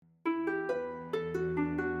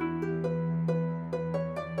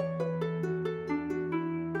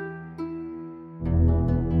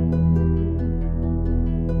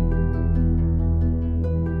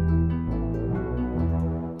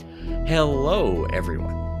Hello,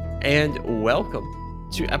 everyone, and welcome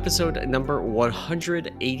to episode number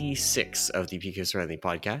 186 of the PK Serenity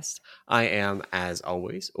podcast. I am, as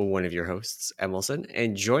always, one of your hosts, Emerson,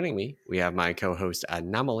 and joining me, we have my co-host,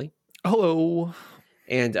 Namali. Hello.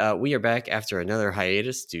 And we are back after another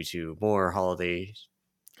hiatus due to more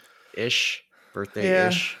holiday-ish,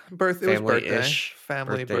 birthday-ish, It was birthday.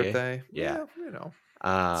 Family birthday. Yeah.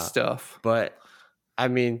 Stuff. But, I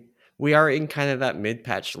mean, we are in kind of that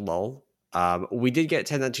mid-patch lull. We did get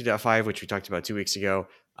 10.2.5, which we talked about 2 weeks ago.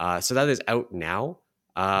 So that is out now.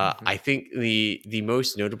 I think the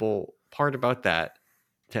most notable part about that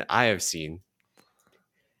I have seen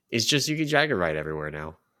is just you can Dragon Ride everywhere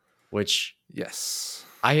now, which Yes.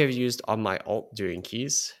 I have used on my alt doing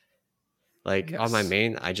keys. Like on my Yes.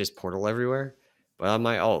 main, I just portal everywhere, but on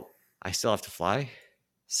my alt, I still have to fly.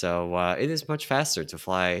 So it is much faster to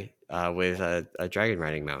fly with a dragon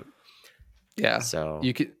riding mount. Yeah. So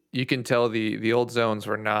you can tell the old zones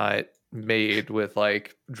were not made with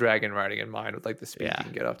like dragon riding in mind with like the speed you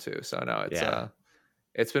can get up to. So no,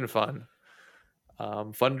 it's been fun.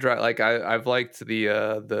 Fun drive. Like I've liked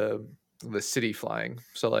the city flying.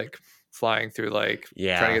 So like flying through like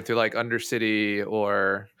trying to get through like Undercity,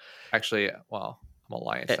 or actually, well, I'm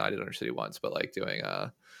Alliance. I did Undercity once, but like doing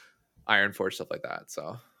Iron Forge, stuff like that.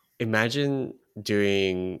 So imagine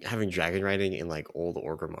having dragon riding in like old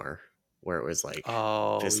Orgrimmar, where it was like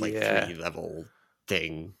this like 3-level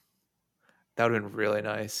thing. That would have been really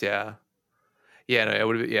nice. Yeah. Yeah, no, it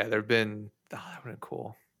would have been, there've been that would have been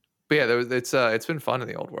cool. But yeah, it's been fun in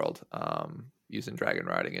the old world, using dragon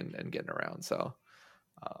riding and getting around. So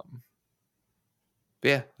but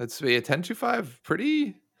yeah, that's 10.2.5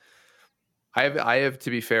 pretty. I have,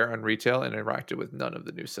 to be fair, on retail and interacted with none of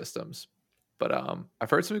the new systems, but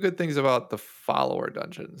I've heard some good things about the follower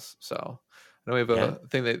dungeons. So I know we have a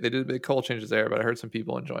thing they did big cool changes there, but I heard some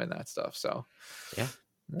people enjoying that stuff. So yeah,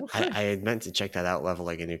 okay. I had meant to check that out,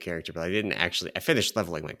 leveling a new character, but I didn't actually. I finished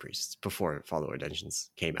leveling my priests before follower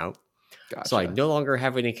dungeons came out, so I no longer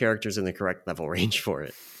have any characters in the correct level range for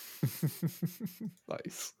it.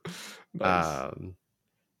 Nice.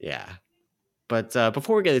 Yeah. But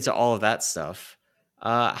before we get into all of that stuff,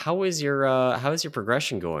 how is your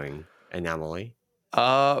progression going, Anomaly?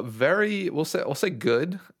 We'll say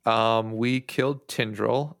good. We killed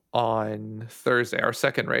Tindral on Thursday, our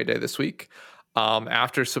second raid day this week.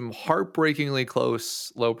 After some heartbreakingly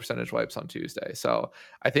close low percentage wipes on Tuesday. So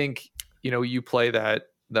I think, you play that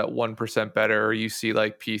 1% better, or you see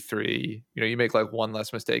like P3, you make like one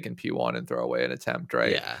less mistake in P1 and throw away an attempt,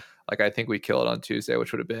 right? Yeah. Like I think we killed on Tuesday,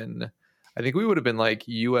 which would have been, I think we would have been like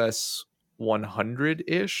US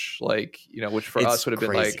 100-ish, like, which for us would have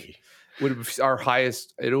been like, would have our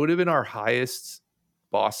highest. It would have been our highest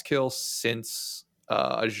boss kill since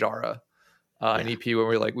Ajara in EP, when we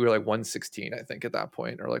were like 116, I think, at that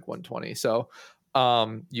point, or like 120. So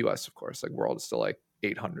US, of course, like world is still like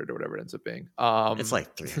 800 or whatever it ends up being. It's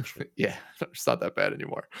like 300. Yeah, it's not that bad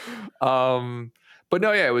anymore. But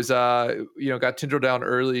no, yeah, it was got Tindral down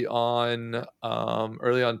early on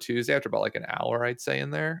Tuesday after about like an hour, I'd say,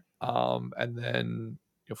 in there, and then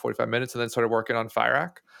 45 minutes, and then started working on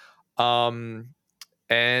Fyrak.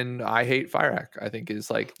 And I hate Fyrak, I think, is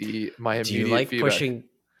like my immediate feedback.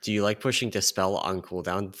 Do you like pushing Dispel on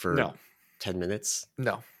cooldown for 10 minutes?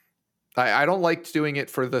 No. I don't like doing it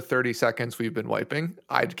for the 30 seconds we've been wiping.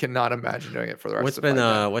 I cannot imagine doing it for the rest of the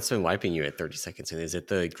fight. What's been wiping you at 30 seconds? And is it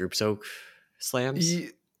the group soak slams?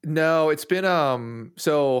 No, it's been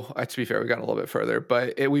so to be fair, we've gotten a little bit further,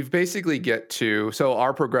 but we've basically so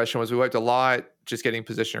our progression was we wiped a lot just getting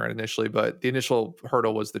position right initially, but the initial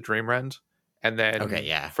hurdle was the Dream Rend, and then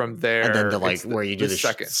from there, and then where you do the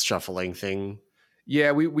second shuffling thing.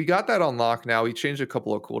 Yeah, we got that on lock now. We changed a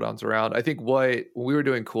couple of cooldowns around. I think when we were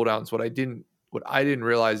doing cooldowns, what I didn't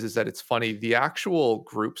realize is that it's funny. The actual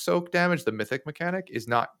group soak damage, the mythic mechanic, is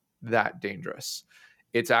not that dangerous.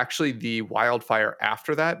 It's actually the wildfire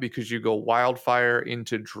after that, because you go wildfire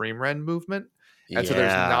into Dream Rend movement. And so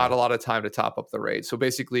there's not a lot of time to top up the raid. So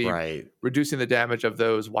basically reducing the damage of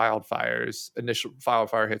those wildfires, initial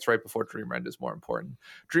wildfire hits right before Dream Rend, is more important.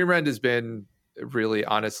 Dream Rend has been really,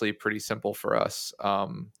 honestly, pretty simple for us. A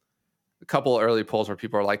couple of early pulls where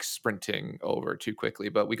people are like sprinting over too quickly,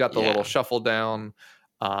 but we got the little shuffle down.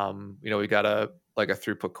 We got a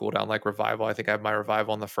throughput cooldown like revival. I think I have my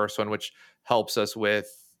revival on the first one, which helps us with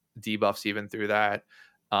debuffs even through that.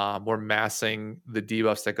 We're massing the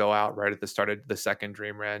debuffs that go out right at the start of the second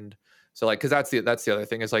Dream Rend. So because that's the other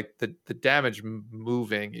thing, is like the damage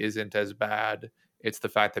moving isn't as bad. It's the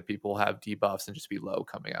fact that people have debuffs and just be low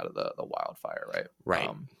coming out of the wildfire, right?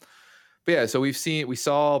 Right. But yeah, so we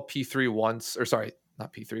saw P3 once, or sorry,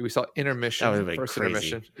 not P3. We saw That would intermission, have been first crazy.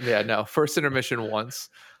 intermission. Yeah, no, first intermission once.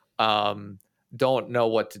 Um, don't know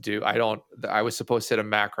what to do. I was supposed to hit a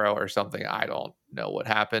macro or something. I don't know what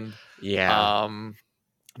happened. Yeah, Um,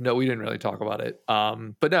 no, we didn't really talk about it.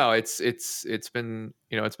 But no, it's been,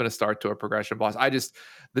 it's been a start to a progression boss.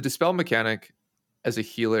 The dispel mechanic as a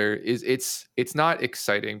healer it's not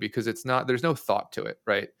exciting because there's no thought to it,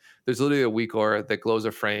 right? There's literally a weak aura that glows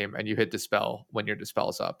a frame and you hit dispel when your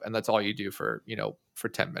dispel's up, and that's all you do for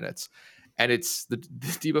 10 minutes. And the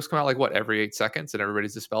debuffs come out like what, every 8 seconds, and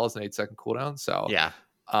everybody's dispel is an 8 second cooldown. So yeah,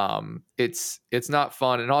 it's not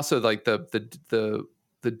fun. And also like the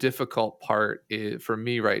difficult part for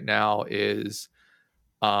me right now is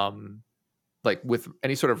um like with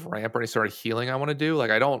any sort of ramp or any sort of healing I want to do,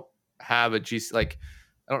 like I don't have a GCD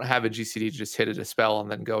to just hit a dispel and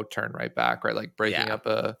then go turn right back, right? Like breaking yeah, up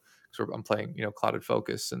a sort of, I'm playing, Clouded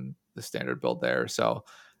Focus and the standard build there. So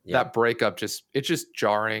yeah. that breakup it's just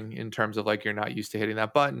jarring in terms of like you're not used to hitting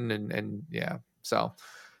that button, and yeah. So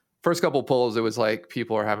first couple pulls, it was like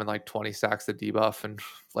people are having like 20 stacks of debuff, and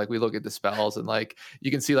like we look at dispels and like you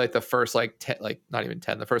can see like the first like 10, like not even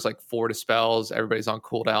 10, the first like 4 dispels, everybody's on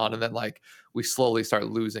cooldown, and then like we slowly start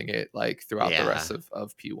losing it like throughout the rest Yeah,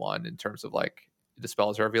 of P1 in terms of like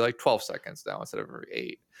dispels are every like 12 seconds now instead of every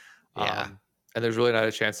 8. yeah. And there's really not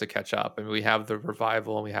a chance to catch up. I mean, we have the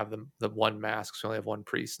revival and we have the one mask, so we only have one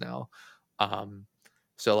priest now. Um,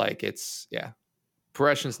 so like it's, yeah,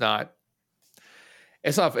 progression's not,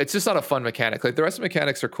 it's just not a fun mechanic. Like the rest of the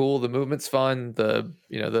mechanics are cool. The movement's fun. The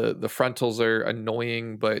frontals are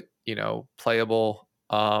annoying, but playable.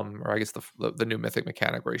 Or I guess the new mythic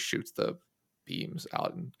mechanic where he shoots the beams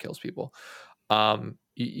out and kills people.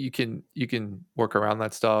 You can work around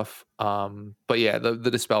that stuff. But yeah, the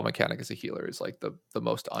dispel mechanic as a healer is like the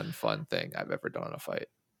most unfun thing I've ever done in a fight.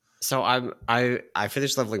 So I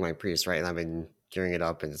finished leveling my priest, right, and I've been gearing it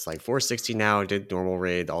up, and it's like 460 now. Did normal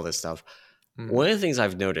raid, all this stuff. Mm. One of the things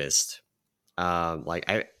I've noticed,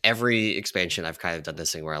 every expansion, I've kind of done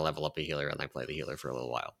this thing where I level up a healer and I play the healer for a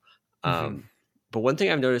little while. Mm-hmm. But one thing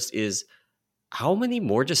I've noticed is how many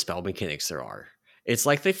more dispel mechanics there are. It's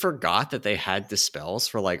like they forgot that they had dispels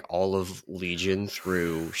for like all of Legion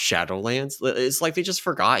through Shadowlands. It's like they just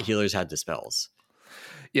forgot healers had dispels.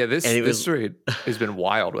 Yeah, And it this was raid has been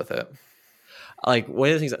wild with it. like one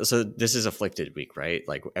of the things. So this is Afflicted week, right?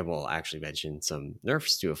 Like, and we'll actually mention some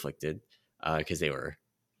nerfs to Afflicted because they were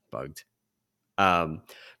bugged. Um,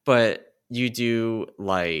 but you do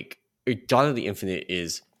like Dawn of the Infinite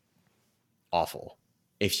is awful.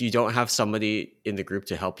 If you don't have somebody in the group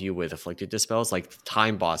to help you with afflicted dispels, like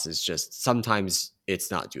time boss is just sometimes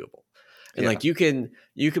it's not doable. And Yeah. like you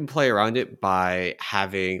can play around it by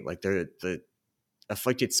having like the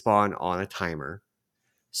afflicted spawn on a timer.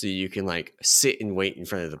 So you can like sit and wait in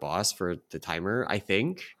front of the boss for the timer, I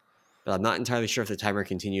think. But I'm not entirely sure if the timer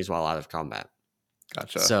continues while out of combat.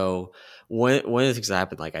 Gotcha. So one of the things that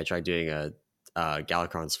happened, like I tried doing a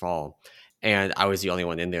Galakron's Fall, and I was the only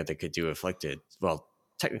one in there that could do afflicted. Well,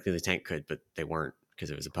 technically the tank could, but they weren't because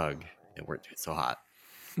it was a pug. They weren't so hot.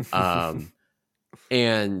 Um,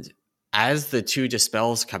 and as the 2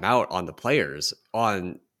 dispels come out on the players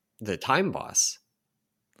on the time boss,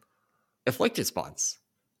 afflicted spawns,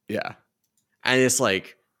 Yeah. and it's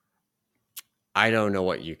like I don't know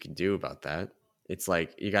what you can do about that. It's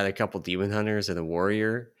like you got a couple demon hunters and a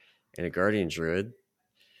warrior and a guardian druid.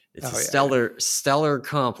 It's a Oh yeah. stellar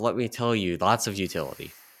comp, let me tell you. Lots of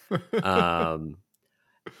utility. Um,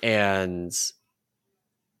 and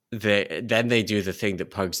then they do the thing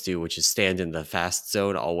that pugs do, which is stand in the fast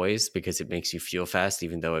zone always because it makes you feel fast,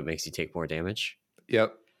 even though it makes you take more damage.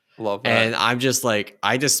 Yep. Love And that. I'm just like,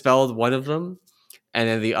 I dispelled one of them, and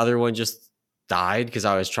then the other one just died because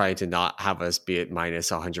I was trying to not have us be at minus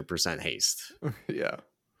 100% haste. Yeah.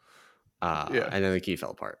 Yeah. And then the key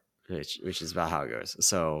fell apart, which is about how it goes.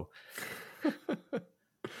 So Yeah.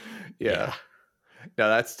 yeah, No,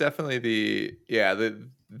 that's definitely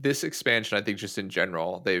this expansion, I think just in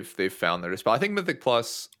general, they've found their dispel. I think Mythic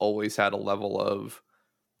Plus always had a level of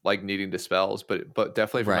like needing dispels, but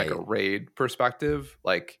definitely from like a right, raid perspective,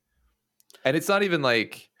 like, and it's not even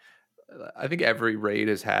like, I think every raid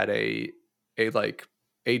has had like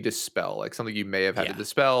a dispel, like something you may have had to yeah,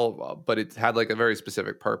 dispel, but it had like a very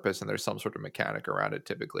specific purpose, and there's some sort of mechanic around it.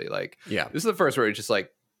 Typically, like yeah. this is the first where it's just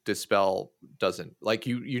like dispel doesn't, like,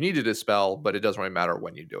 you need to dispel, but it doesn't really matter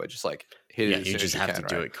when you do it. Just like hit Yeah, it as you soon as just you have to can,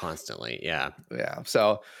 do right? it constantly. Yeah. Yeah.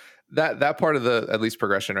 So that part of the at least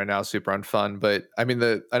progression right now is super unfun. But I mean,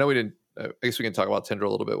 I know we didn't. I guess we can talk about Tindral a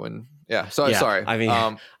little bit when. Yeah. So Yeah. sorry. I mean,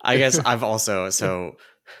 I guess I've also, so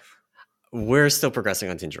we're still progressing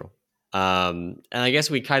on Tindral. And I guess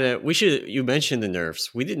you mentioned the nerfs.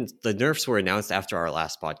 The nerfs were announced after our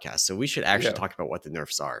last podcast, so we should actually Yeah. talk about what the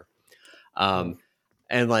nerfs are. Mm.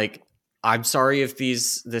 And like, I'm sorry if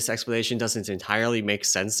this explanation doesn't entirely make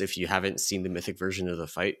sense if you haven't seen the mythic version of the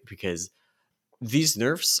fight, because these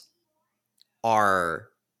nerfs are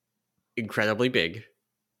incredibly big,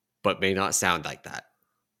 but may not sound like that.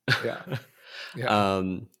 Yeah. Yeah.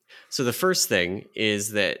 um, so the first thing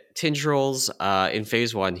is that Tindral's in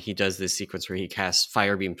phase 1, he does this sequence where he casts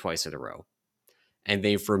Fire Beam twice in a row, and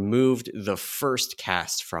they've removed the first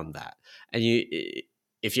cast from that. And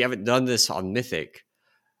if you haven't done this on Mythic,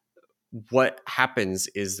 what happens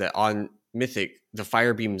is that on Mythic, the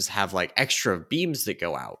fire beams have like extra beams that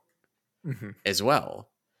go out Mm-hmm. as well.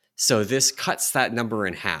 So this cuts that number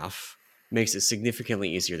in half, makes it significantly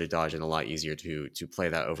easier to dodge and a lot easier to play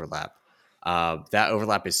that overlap. That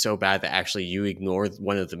overlap is so bad that actually you ignore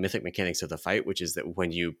one of the mythic mechanics of the fight, which is that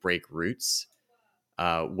when you break roots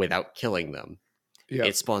without killing them, it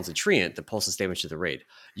Yep. spawns a treant that pulses damage to the raid.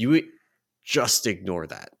 You just ignore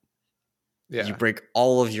that. You Yeah. break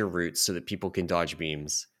all of your roots so that people can dodge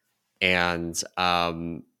beams, and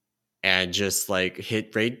just like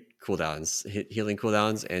hit raid cooldowns, hit healing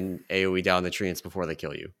cooldowns, and AoE down the treants before they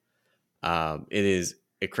kill you. It is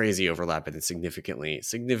a crazy overlap, and it's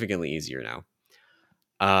significantly easier now.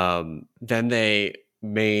 Then they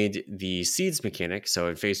made the seeds mechanic. So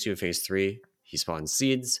in phase 2 and phase 3, he spawns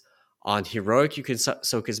seeds. On heroic, you can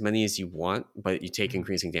soak as many as you want, but you take Mm-hmm.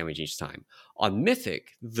 increasing damage each time. On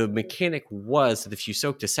mythic, the mechanic was that if you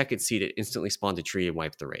soaked a second seed, it instantly spawned a tree and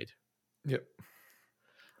wiped the raid, Yep.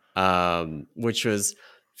 which was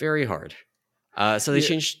very hard. So they Yeah.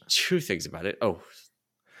 changed two things about it. Oh,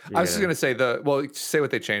 I you're was just gonna gonna say say what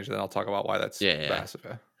they changed, and then I'll talk about why that's yeah, yeah.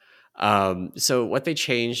 massive. So what they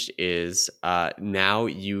changed is now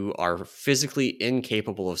you are physically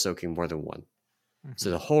incapable of soaking more than one. Mm-hmm.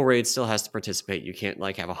 So the whole raid still has to participate. You can't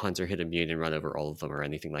like have a hunter hit immune and run over all of them or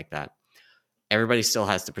anything like that. Everybody still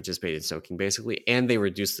has to participate in soaking basically, and they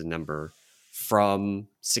reduced the number from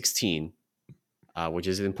 16, which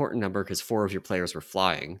is an important number because 4 of your players were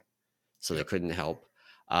flying, so they Yep. couldn't help,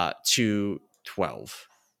 to 12,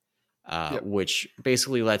 Yep. which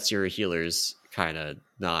basically lets your healers kind of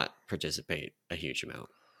not participate a huge amount.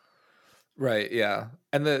 Right. Yeah.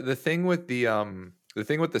 And the thing with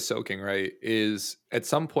the soaking, right, is at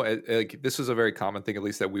some point, like this was a very common thing, at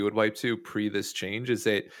least that we would wipe to pre this change, is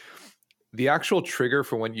that the actual trigger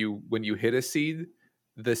for when you hit a seed,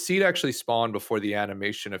 the seed actually spawned before the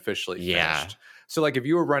animation officially Yeah, finished. So like if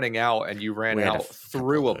you were running out and you ran we had a out couple of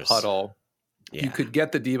through a those. puddle, you Yeah, could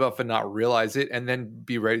get the debuff and not realize it, and then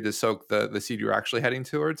be ready to soak the seed you're actually heading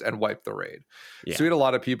towards and wipe the raid. So we yeah, had a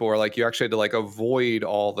lot of people where like you actually had to like avoid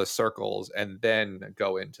all the circles and then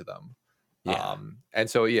go into them. yeah, And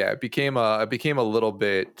so yeah, it became a little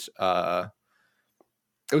bit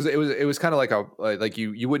it was kind of like like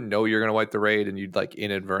you wouldn't know you're gonna wipe the raid and you'd like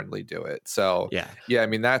inadvertently do it. So yeah, yeah, I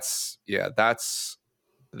mean that's a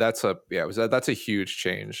huge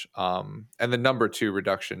change. And the number 2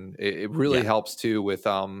 reduction, it really yeah, helps too with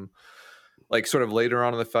like sort of later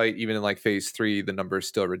on in the fight, even in like phase 3, the number is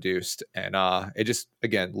still reduced, and it just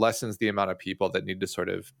again lessens the amount of people that need to sort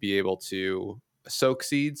of be able to soak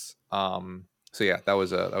seeds. So yeah, that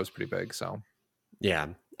was pretty big. So yeah.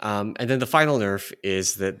 And then the final nerf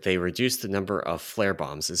is that they reduced the number of flare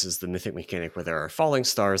bombs. This is the mythic mechanic where there are falling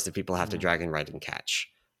stars that people have to mm, drag and ride and catch.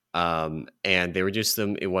 And they reduced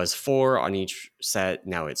them. It was 4 on each set.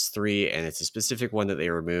 Now it's 3, and it's a specific one that they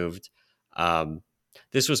removed. Um,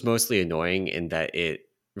 this was mostly annoying in that it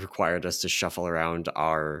required us to shuffle around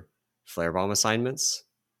our flare bomb assignments,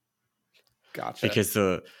 gotcha. because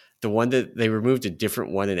the one that they removed a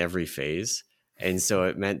different one in every phase. And so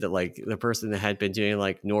it meant that like the person that had been doing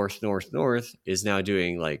like north north north is now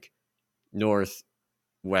doing like north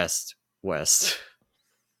west west.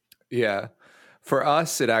 Yeah. For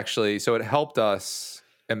us, it actually, so it helped us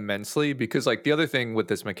immensely because like the other thing with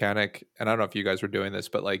this mechanic, and I don't know if you guys were doing this,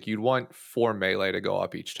 but like you'd want 4 melee to go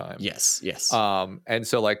up each time. Yes, yes. And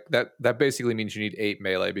so like that basically means you need 8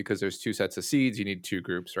 melee because there's 2 sets of seeds, you need 2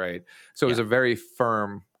 groups, right? So it was Yeah. a very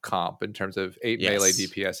firm comp in terms of 8 melee Yes.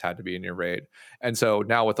 DPS had to be in your raid. And so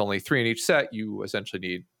now with only 3 in each set, you essentially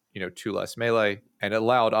need 2 less melee, and it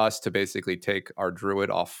allowed us to basically take our druid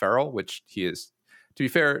off feral, which he is, to be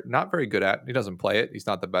fair, not very good at. He doesn't play it. He's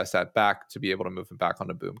not the best at back, to be able to move him back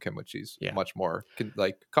onto Boomkin, which he's Yeah. much more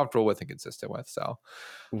like comfortable with and consistent with. So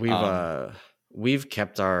We've um uh we've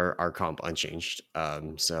kept our comp unchanged.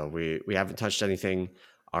 So we haven't touched anything.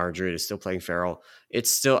 Our druid is still playing feral. It's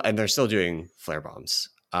still, and they're still doing flare bombs.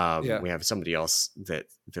 Yeah. We have somebody else that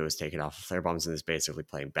was taken off of flare bombs and is basically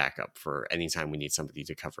playing backup for anytime we need somebody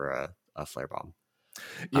to cover a flare bomb.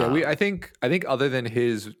 Yeah, I Um, think other than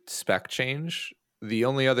his spec change, the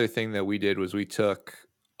only other thing that we did was we took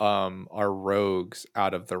our rogues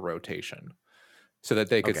out of the rotation so that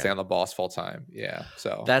they could okay, stay on the boss full time. Yeah.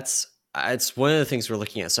 So that's it's one of the things we're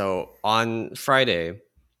looking at. So on Friday,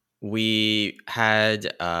 we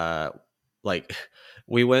had like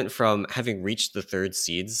we went from having reached the third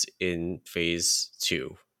seeds in phase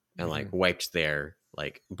 2 and like mhm. wiped there.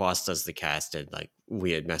 Like boss does the cast and like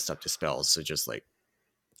we had messed up the spells, so just like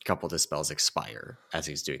a couple of the spells expire as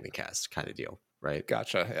he's doing the cast, kind of deal, right?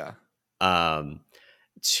 Gotcha. Yeah. um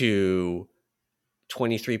to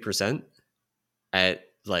 23% at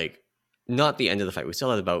like not the end of the fight. We still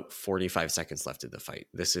had about 45 seconds left in the fight.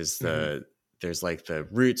 This is Mhm. there's like the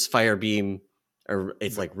roots fire beam, or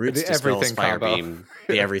it's like roots The dispels everything fire combo. beam,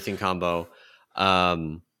 the Yeah. everything combo.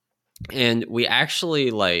 um and we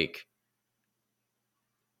actually like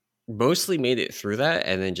mostly made it through that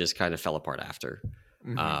and then just kind of fell apart after.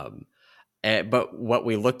 Mhm. um but what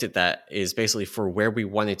we looked at that is basically for where we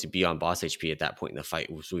wanted to be on boss HP at that point in the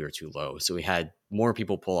fight was we were too low. So we had more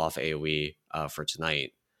people pull off AoE for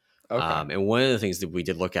tonight. Okay. And one of the things that we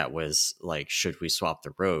did look at was like, should we swap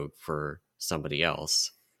the rogue for somebody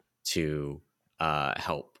else to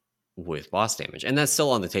help with boss damage? And that's still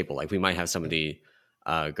on the table. Like we might have somebody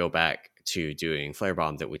go back to doing flare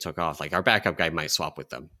bomb that we took off. Like our backup guy might swap with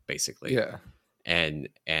them basically, Yeah. and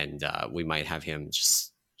we might have him just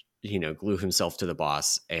glue himself to the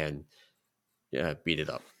boss and beat it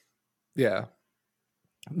up. Yeah.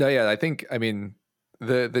 No, yeah, I mean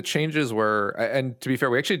the changes were, and to be fair,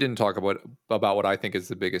 we actually didn't talk about what I think is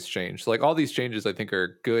the biggest change. So like all these changes I think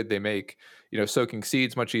are good. They make, soaking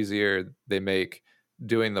seeds much easier. They make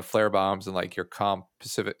doing the flare bombs and like your comp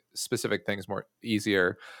specific things more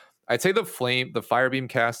easier. I'd say the fire beam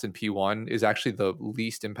cast in P1 is actually the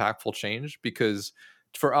least impactful change because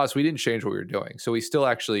for us, we didn't change what we were doing. So we still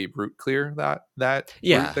actually route clear that route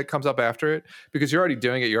Yeah, that comes up after it because you're already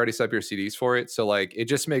doing it. You already set up your CDs for it. So like it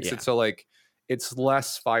just makes it yeah, so like it's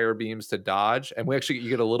less fire beams to dodge. And you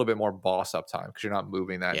get a little bit more boss uptime because you're not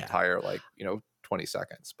moving that yeah, entire 20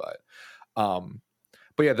 seconds. Um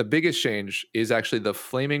but yeah, the biggest change is actually the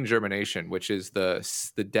flaming germination, which is the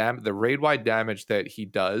raid wide damage that he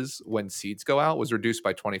does when seeds go out was reduced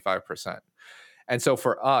by 25%. And so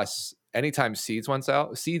for us, anytime seeds went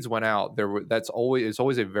out, it's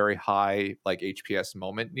always a very high like HPS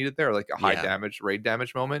moment needed there, like a high yeah, damage raid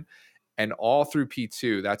damage moment. And all through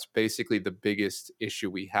P2, that's basically the biggest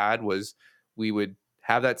issue we had was we would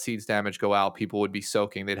have that seeds damage go out, people would be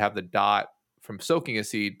soaking, they'd have the dot from soaking a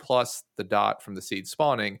seed plus the dot from the seed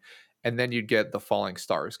spawning, and then you'd get the falling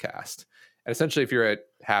stars cast. And essentially, if you're at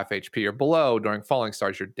half HP or below during falling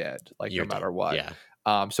stars, you're dead, like no you're dead. matter what.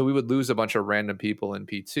 Yeah, So we would lose a bunch of random people in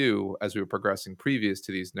P2 as we were progressing previous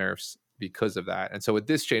to these nerfs because of that. And so with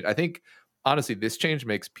this change, I think honestly, this change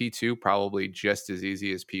makes P2 probably just as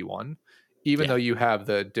easy as P1, even though yeah, you have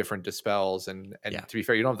the different dispels and yeah. to be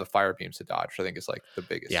fair, you don't have the fire beams to dodge, which I think is like the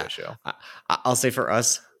biggest Yeah, issue. I, I'll say for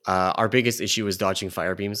us, our biggest issue is dodging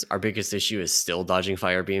fire beams. Our biggest issue is still dodging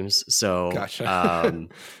fire beams. So Gotcha.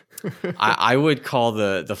 I would call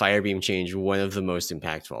the fire beam change one of the most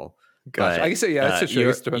impactful. Gotcha. I But can say, yeah, that's just true. I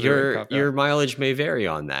guess it depends on your raid comp, yeah. your mileage may vary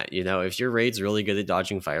on that. If your raid's really good at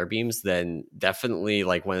dodging fire beams, then definitely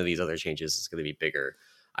like one of these other changes is going to be bigger.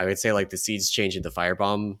 I would say like the seeds change into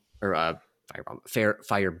firebomb or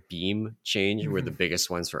fire beam change were the Mhm. biggest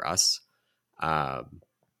ones for us. Um,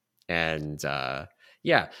 and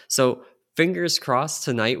yeah, so fingers crossed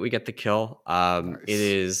tonight we get the kill. It Nice.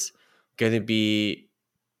 is going to be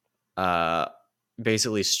uh,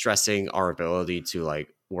 basically stressing our ability to like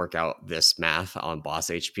work out this math on boss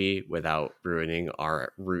HP without ruining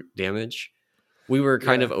our root damage. We were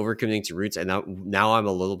kind Yeah. of overcommitting to roots, and now I'm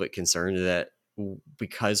a little bit concerned that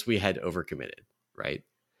because we had overcommitted, right?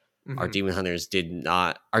 Hmm. Our demon hunters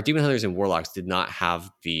and warlocks did not have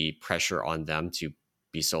the pressure on them to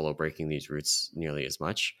be solo breaking these routes nearly as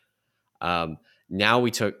much. Um, now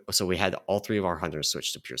we had all three of our hunters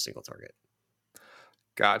switch to pure single target.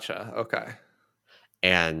 Gotcha. Okay.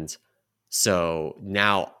 And so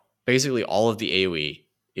now basically all of the AoE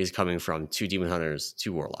is coming from two demon hunters,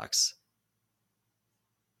 two warlocks.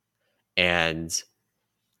 And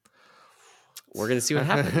we're gonna see what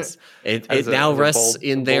happens. It now As a rests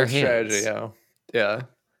in their bold strategy, hands. yeah. Yeah.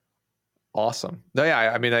 Awesome. No,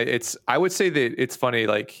 yeah, I mean, I would say that it's funny,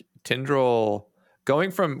 like Tindral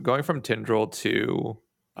going from Tindral to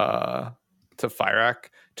Fyrak,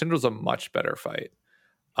 Tindral's a much better fight.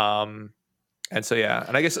 Um, And so yeah,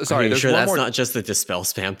 and I guess Are sorry, you there's sure one that's more. not just the dispel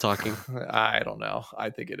spam talking? I don't know. I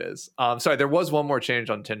think it is. Sorry, there was one more change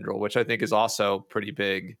on Tindral, which I think is also pretty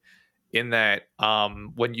big. In that,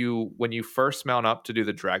 when you first mount up to do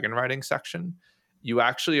the dragon riding section, you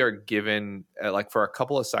actually are given like for a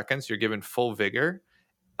couple of seconds, you're given full vigor,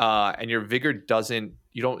 and your vigor doesn't.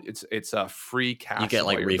 You don't. It's a free You cast get of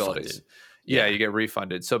all like your abilities. refunded. Yeah, Yeah. you get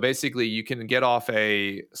refunded. So basically, you can get off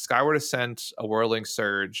a skyward ascent, a whirling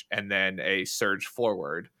surge, and then a surge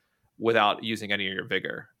forward without using any of your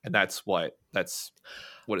vigor. And that's what is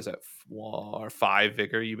that, 5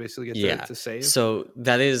 vigor you basically get Yeah. to save. So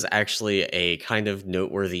that is actually a kind of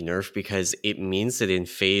noteworthy nerf because it means that in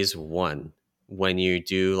phase one, when you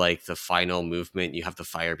do like the final movement, you have the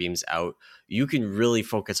fire beams out, you can really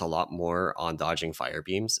focus a lot more on dodging fire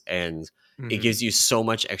beams. And it Hmm. gives you so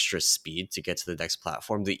much extra speed to get to the next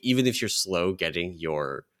platform that even if you're slow getting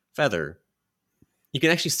your feather, you can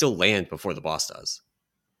actually still land before the boss does.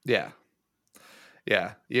 Yeah,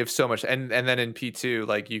 yeah, you have so much, and then in P2,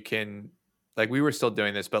 like you can, like we were still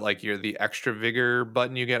doing this, but like you're the extra vigor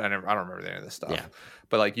button you get. I don't remember any of this Yeah. stuff,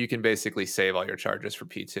 but like you can basically save all your charges for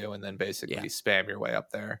P2 and then Yeah. basically spam your way up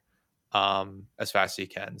there, as fast as you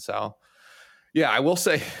can. So yeah, I will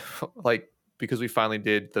say, like because we finally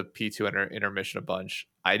did the P2 intermission a bunch,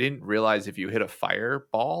 I didn't realize if you hit a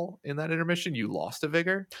fireball in that intermission, you lost a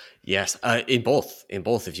vigor. Yes. In both,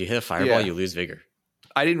 if you hit a fireball, Yeah, you lose vigor.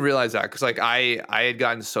 I didn't realize that because like I had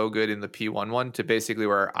gotten so good in the P1 one to basically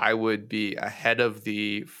where I would be ahead of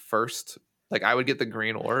the first, like I would get the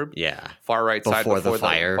green orb Yeah. far right side Before the before the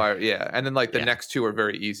fire. fire. Yeah, and then like the Yeah. next two are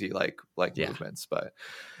very easy like Yeah. movements. But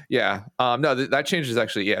yeah, no, that changes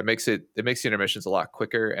actually. Yeah, it makes the intermissions a lot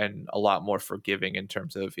quicker and a lot more forgiving in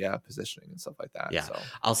terms of positioning and stuff like that. Yeah. So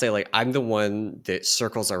I'll say like I'm the one that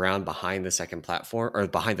circles around behind the second platform or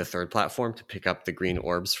behind the third platform to pick up the green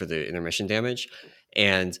orbs for the intermission damage.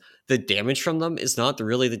 And the damage from them is not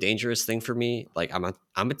really the dangerous thing for me. Like I'm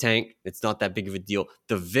a tank. It's not that big of a deal.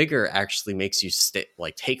 The vigor actually makes you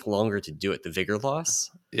take longer to do it. The vigor loss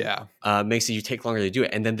yeah, makes you take longer to do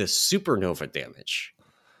it. And then the supernova damage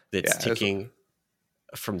that's yeah, ticking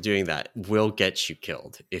from doing that will get you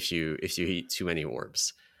killed if you eat too many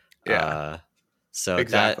orbs. yeah, Uh, so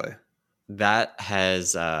exactly. that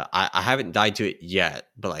has I haven't died to it yet,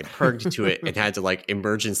 but I perked to it and had to like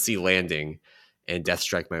emergency landing and death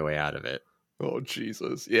strike my way out of it. Oh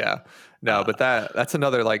Jesus. Yeah. No, but Uh, that's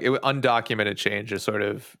another like undocumented change that sort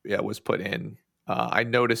of was put in. I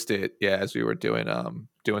noticed it as we were doing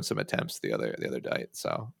some attempts the other night.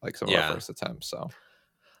 So like some of our yeah. first attempts. So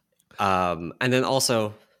And then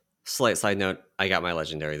also, slight side note, I got my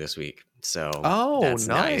legendary this week, so oh that's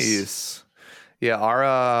nice. nice. Yeah,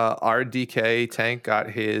 our DK tank got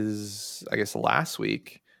his, I guess, last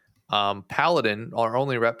week. Paladin, our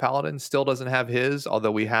only rep Paladin, still doesn't have his.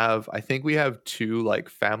 Although I think we have two like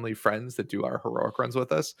family friends that do our heroic runs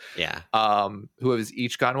with us. Yeah. Who has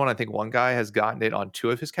each gotten one. I think one guy has gotten it on 2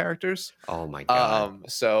 of his characters. Oh my god.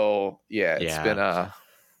 So yeah, Yeah.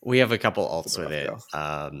 We have a couple it's alts been a with rough it.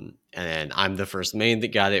 go. And then I'm the first main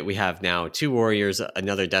that got it. We have now 2 warriors,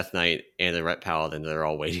 another death knight, and a ret paladin that are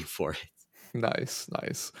all waiting for it. Nice,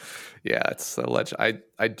 nice. Yeah, it's a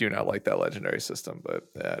I do not like that legendary system, but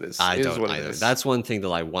that I is don't what it either. is. That's one thing that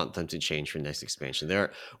I want them to change for next expansion.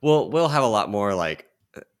 We'll have a lot more like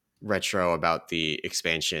retro about the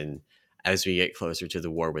expansion as we get closer to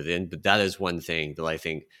the war within, but that is one thing that I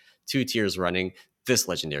think 2 tiers running, this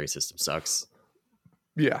legendary system sucks.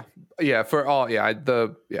 Yeah, yeah. For all, we don't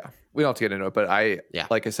have to get into it, but Yeah.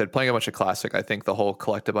 like I said, playing a bunch of classic, I think the whole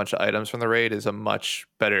collect a bunch of items from the raid is a much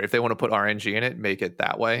better. If they want to put RNG in it, make it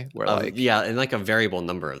that way. Where like, Yeah, and like a variable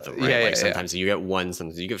number of them, right? yeah, Like yeah, yeah, sometimes you get one,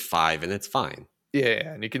 sometimes you get 5, and it's fine. yeah,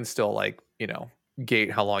 yeah, and you can still like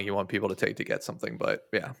gate how long you want people to take to get something, but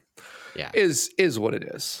yeah, Yeah. is what it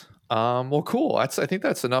is. Well, cool. I think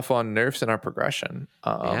that's enough on nerfs and our progression.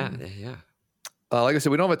 Yeah. Like I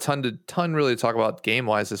said, we don't have a ton really to talk about game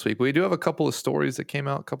wise this week. But we do have a couple of stories that came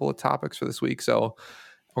out, a couple of topics for this week. So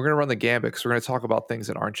we're gonna run the gambit because we're gonna talk about things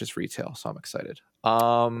that aren't just retail. So I'm excited.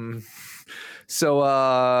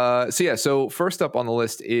 So first up on the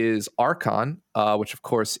list is Archon, which of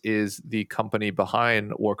course is the company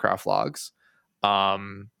behind Warcraft Logs.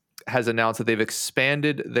 Has announced that they've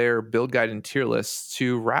expanded their build guide and tier lists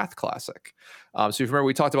to Wrath Classic. So if you remember,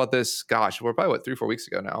 we talked about this. Gosh, we're probably 3 or 4 weeks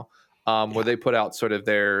ago now. Where they put out sort of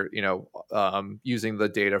their, using the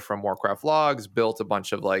data from Warcraft Logs, built a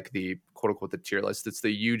bunch of like the quote unquote the tier list. It's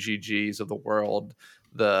the UGGs of the world,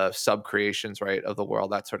 the sub creations, right, of the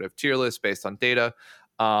world, that sort of tier list based on data.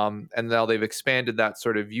 And now they've expanded that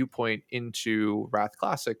sort of viewpoint into Wrath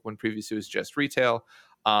Classic when previously it was just retail.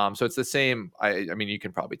 So it's the same. I mean, you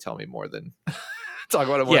can probably tell me more than talk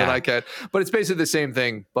about it more than I Yeah, can, but it's basically the same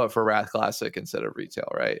thing, but for Wrath Classic instead of retail,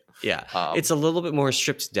 right? yeah. Um, It's a little bit more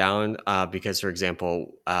stripped down because, for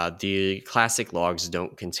example, the classic logs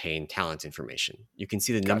don't contain talent information. You can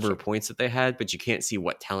see the number Gotcha. of points that they had, but you can't see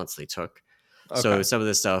what talents they took. So Okay. some of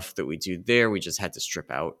the stuff that we do there, we just had to strip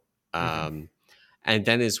out. Hmm. And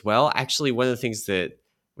then as well, actually, one of the things that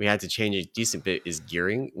we had to change a decent bit is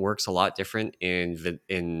gearing works a lot different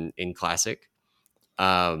in classic.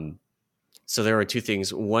 Um, so there are two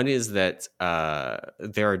things. One is that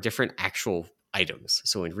there are different actual items.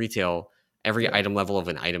 So in retail, every Yeah. item level of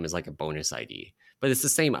an item is like a bonus ID, but it's the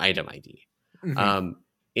same item ID. Hmm. Um,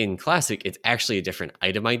 in Classic, it's actually a different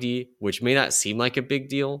item ID, which may not seem like a big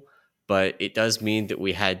deal, but it does mean that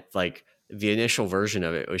we had like the initial version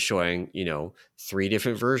of it was showing, you know, three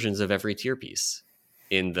different versions of every tier piece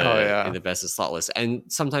Oh in yeah. the best of slot list. And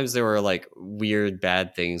sometimes there were like weird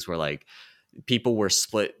bad things where like people were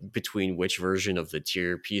split between which version of the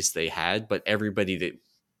tier piece they had, but everybody that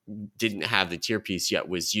didn't have the tier piece yet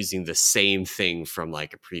was using the same thing from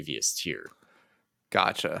like a previous tier.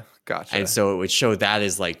 Gotcha. And Gotcha. so it would show that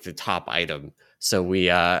as like the top item. So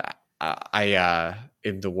I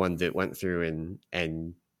am the one that went through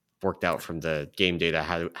and worked out from the game data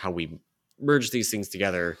how we merge these things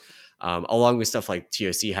together, along with stuff like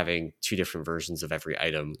TOC having two different versions of every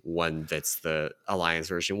item. One that's the Alliance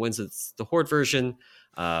version, one that's the Horde version.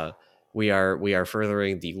 Uh, we are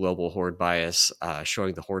furthering the global Horde bias,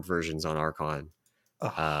 showing the Horde versions on Archon.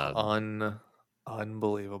 Oh, Um,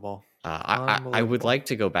 unbelievable. I would Unbelievable. like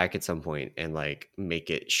to go back at some point and like make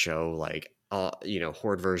it show like you know,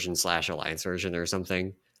 Horde version slash Alliance version or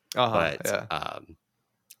something, Uh-huh. but Yeah.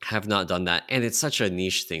 have not done that. And it's such a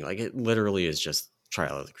niche thing. Like it literally is just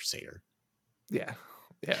Trial of the Crusader. Yeah.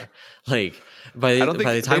 Yeah. Like I don't by think the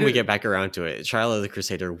they time we did. get back around to it, Trial of the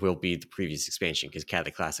Crusader will be the previous expansion because Cat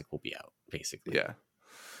the Classic will be out basically. Yeah.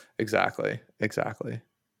 Exactly. Exactly.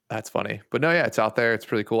 That's funny. But no, yeah, it's out there. It's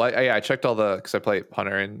pretty cool. I checked all the because I play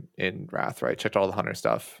Hunter in Wrath, right? Checked all the Hunter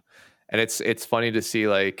stuff. And it's funny to see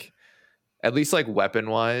like at least like weapon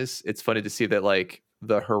wise, it's funny to see that like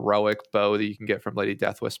the heroic bow that you can get from Lady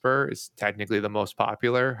Death Whisper is technically the most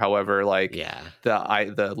popular. However, like Yeah,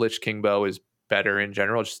 the Lich King bow is better in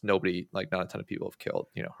general. Just nobody like not a ton of people have killed,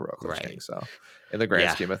 heroic Lich King. right. So in the grand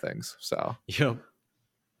Yeah. scheme of things. So Yep.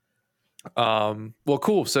 well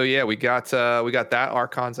cool. So yeah, we got that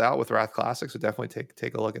Archons out with Wrath Classic. So definitely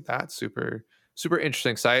take a look at that. Super, super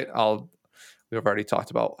interesting site. We've already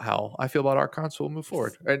talked about how I feel about Archon, so we'll move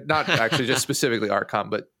forward. And not actually just specifically Archon,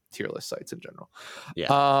 but tier list sites in general. Yeah.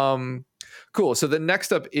 Um, cool. So the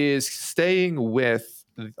next up is staying with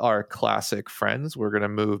our classic friends. We're going to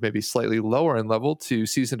move maybe slightly lower in level to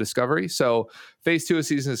Season Discovery. So phase 2 of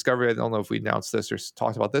Season Discovery, I don't know if we announced this or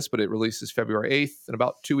talked about this, but it releases February 8th in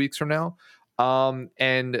about 2 weeks from now.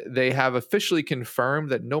 And they have officially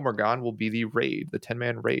confirmed that Nomergon will be the raid, the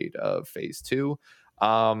 10-man raid of phase 2.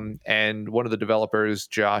 And one of the developers,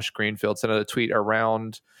 Josh Greenfield, sent out a tweet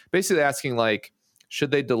around basically asking like, should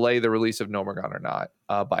they delay the release of Nomergon or not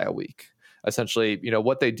by a week? Essentially,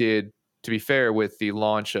 what they did, to be fair, with the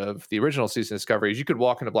launch of the original Season Discovery is you could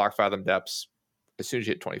walk into Black Fathom Depths as soon as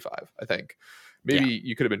you hit 25, I think. Yeah. Maybe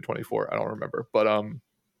you could have been 24, I don't remember.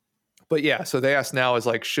 But yeah, so they asked now is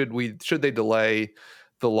like, should they delay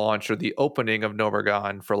the launch or the opening of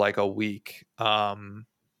Nomergon for like a week?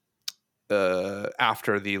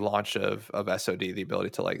 After the launch of SOD, the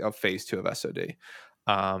ability to like of phase 2 of SOD.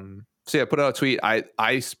 So yeah, put out a tweet. I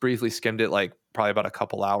briefly skimmed it like probably about a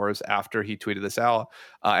couple hours after he tweeted this out,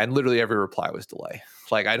 and literally every reply was delay.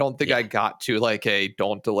 Like I don't think Yeah. I got to like a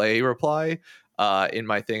don't delay reply in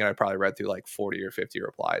my thing, and I probably read through like 40 or 50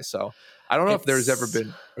 replies. So I don't know if there's ever It's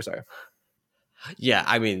been. Or sorry. Yeah,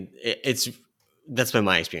 I mean, it's that's been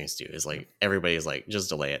my experience too. Is like everybody's like just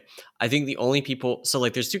delay it. I think the only people, so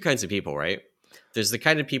like there's two kinds of people, right? There's the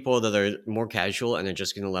kind of people that are more casual and they're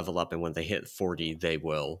just going to level up, and when they hit 40, they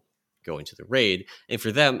will go into the raid. And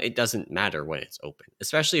for them, it doesn't matter when it's open,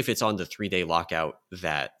 especially if it's on the 3-day lockout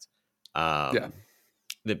that Yeah. um,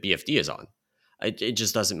 the BFD is on. It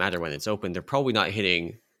just doesn't matter when it's open. They're probably not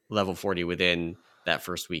hitting level 40 within that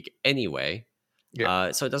first week anyway,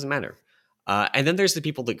 Yeah. so it doesn't matter. And then there's the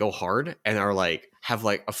people that go hard and are like have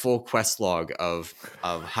like a full quest log of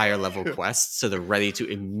higher level quests, so they're ready to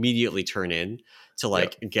immediately turn in to Yep.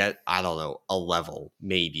 like get, I don't know, a level,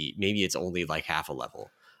 maybe it's only like half a level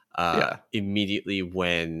Yeah. immediately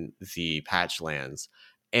when the patch lands.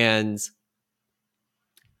 And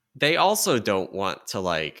they also don't want to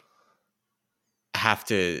like have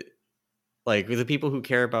to, like, the people who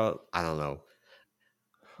care about, I don't know,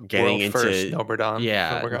 getting World first, into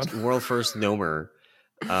yeah, Nobergon. world first Nomer,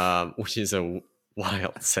 which is a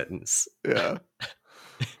wild sentence. Yeah.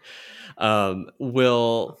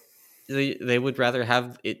 Will they would rather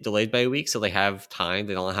have it delayed by a week so they have time.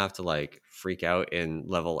 They don't have to like freak out and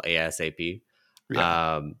level ASAP.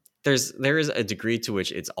 Yeah. Um, there is a degree to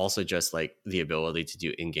which it's also just like the ability to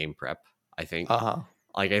do in-game prep, I think. Uh-huh.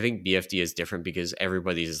 Like I think BFD is different because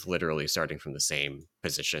everybody's literally starting from the same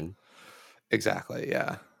position. Exactly.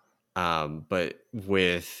 Yeah. But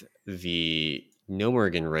with the No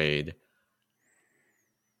Morgan raid,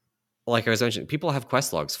 like I was mentioning, people have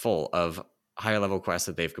quest logs full of higher level quests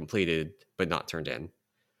that they've completed but not turned in.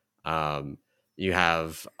 Um, you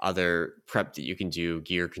have other prep that you can do,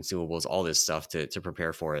 gear, consumables, all this stuff to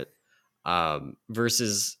prepare for it.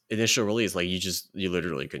 Versus initial release, like you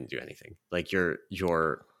literally couldn't do anything. Like your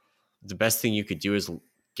the best thing you could do is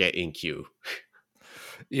get in queue.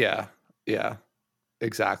 Yeah. Yeah.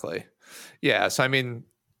 Exactly. Yeah. So I mean,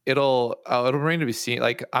 it'll remain to be seen.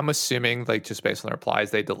 Like I'm assuming, like just based on the replies,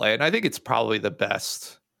 they delay it. And I think it's probably the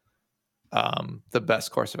best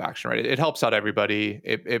course of action, right? It helps out everybody.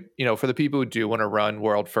 For the people who do want to run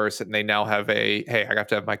world first and they now have hey, I have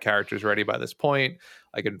to have my characters ready by this point.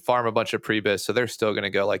 I can farm a bunch of prebis, so they're still going to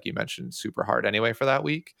go, like you mentioned, super hard anyway for that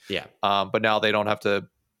week. Yeah, But now they don't have to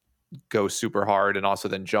go super hard and also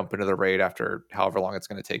then jump into the raid after however long it's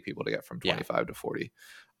going to take people to get from yeah, 25 to 40,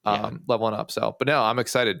 yeah. leveling up. So, but no, I'm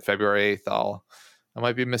excited. February 8th, I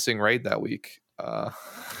might be missing raid that week.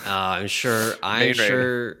 I'm sure. I'm Main raid.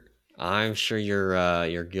 sure. I'm sure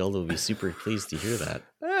your guild will be super pleased to hear that.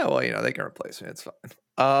 Well, they can replace me. It's fine.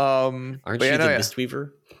 Aren't But yeah, you no, the yeah,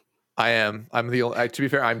 Mistweaver? I am. I'm the only. To be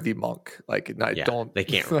fair, I'm the monk. Like, I Yeah, don't. they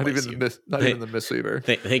can't Not replace even the you. not even the misweaver.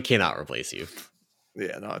 They cannot replace you.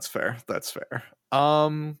 Yeah, no, it's fair. That's fair.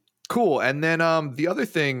 Cool. And then the other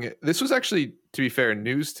thing, this was actually, to be fair,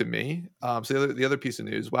 news to me. So the other piece of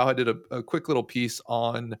news, wow, I did a quick little piece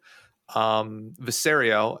on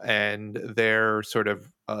Viserio and their sort of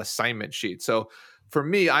assignment sheet. So for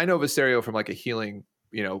me, I know Viserio from like a healing,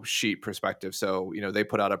 sheet perspective. So, they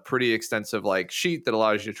put out a pretty extensive like sheet that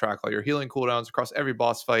allows you to track all your healing cooldowns across every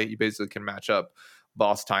boss fight. You basically can match up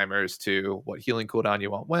boss timers to what healing cooldown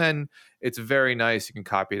you want when. It's very nice. You can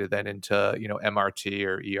copy it then into, MRT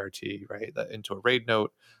or ERT, right? Into a raid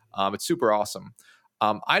note. It's super awesome.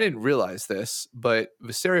 I didn't realize this, but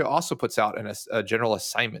Viserio also puts out a general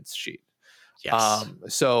assignments sheet. Yes.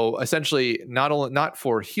 So essentially, not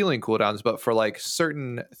for healing cooldowns, but for like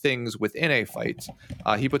certain things within a fight,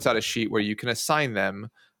 he puts out a sheet where you can assign them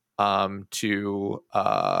to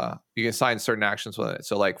you can assign certain actions with it.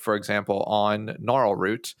 So, like for example, on Gnarl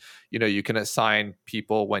Route, you can assign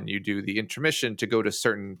people when you do the intermission to go to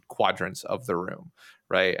certain quadrants of the room,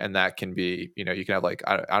 right? And that can be, you can have like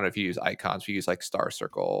I don't know if you use icons, if you use like star,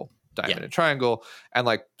 circle, diamond, Yeah. and triangle, and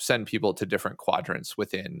like send people to different quadrants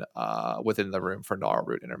within the room for Gnarl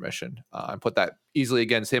Route intermission, and put that easily,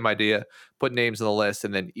 again, same idea, put names in the list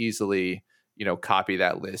and then easily copy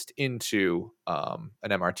that list into an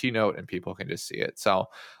MRT note and people can just see it. So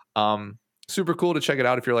super cool to check it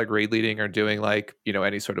out if you're like raid leading or doing like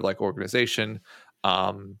any sort of like organization.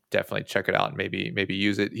 Definitely check it out and maybe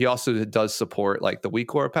use it. He also does support like the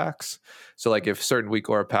weak aura packs, so like if certain weak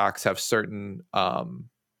aura packs have certain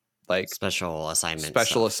like Special assignment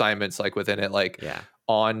special stuff. assignments like within it, like Yeah.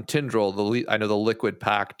 on Tindral, I know the liquid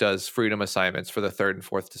pack does freedom assignments for the third and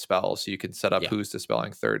fourth dispel, so you can set up Yeah. who's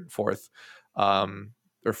dispelling third and fourth,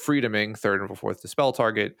 or freedoming third and fourth dispel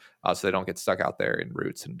target, so they don't get stuck out there in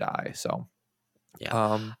roots and die. So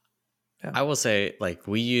Yeah. um yeah. I will say, like,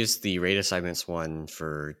 we use the raid assignments one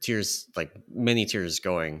for tiers, like many tiers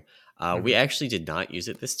going. We Mhm. actually did not use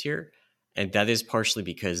it this tier, and that is partially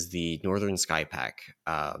because the Northern Sky Pack,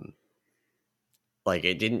 like,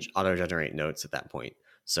 it didn't auto generate notes at that point.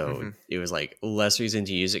 So Mhm. it was like less reason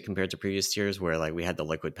to use it compared to previous tiers, where like we had the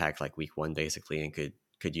liquid pack like week one basically, and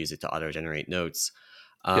could use it to auto generate notes.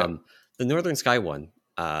 Yep. The Northern Sky one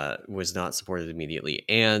was not supported immediately,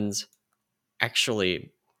 and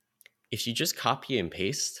actually if you just copy and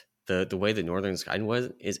paste the way the Northern Sky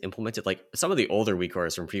was is implemented, like some of the older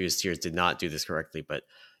WeakAuras from previous tiers did not do this correctly, but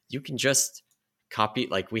you can just copy,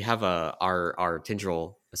 like we have our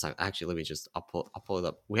Tindral assignment. Actually, let me just I'll pull it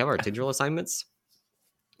up. We have our Tindral assignments,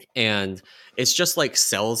 and it's just like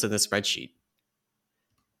cells in the spreadsheet,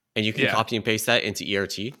 and you can Yeah. copy and paste that into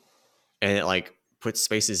ERT, and it like puts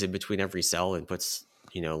spaces in between every cell and puts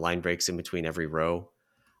line breaks in between every row.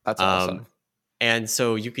 That's Um, awesome. And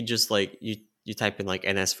so you could just like you type in like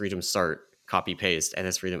NS Freedom Start, copy paste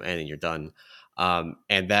NS Freedom End, and you're done.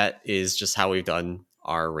 And that is just how we've done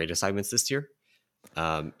our raid assignments this year.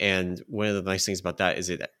 And one of the nice things about that is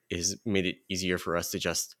it is made it easier for us to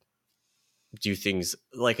just do things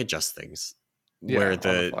like adjust things. Where Yeah, on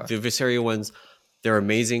the fly. the Viseria ones, they're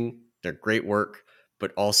amazing, they're great work,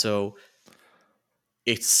 but also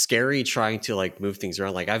it's scary trying to like move things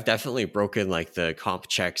around. Like I've definitely broken like the comp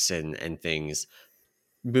checks and things,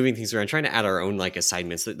 moving things around, trying to add our own like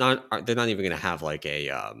assignments that they're not even going to have like a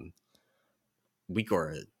week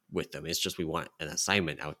or with them. It's just we want an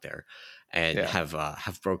assignment out there, and Yeah.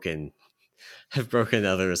 have broken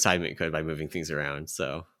other assignment code by moving things around.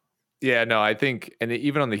 So Yeah, no, I think, and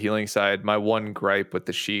even on the healing side, my one gripe with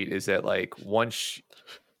the sheet is that like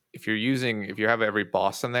if you have every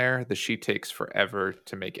boss in there, the sheet takes forever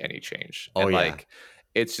to make any change. oh And yeah, like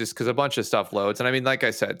it's just because a bunch of stuff loads. And I mean, like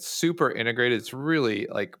I said, super integrated. It's really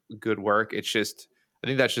like good work. It's just I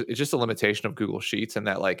think it's just a limitation of Google Sheets and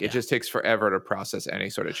that like it yeah. just takes forever to process any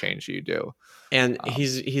sort of change you do. And Um,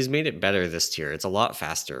 he's made it better this tier. It's a lot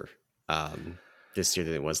faster um, this year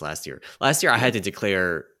than it was last year. Last year I had cool. to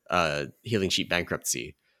declare healing sheet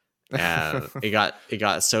bankruptcy. It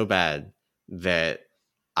got so bad that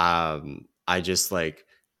I just like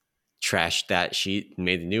trashed that sheet and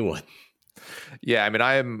made a new one. Yeah, I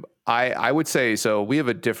mean, I would say so. We have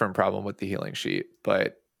a different problem with the healing sheet,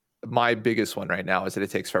 but my biggest one right now is that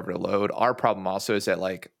it takes forever to load. Our problem also is that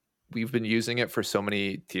like we've been using it for so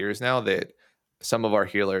many tiers now that some of our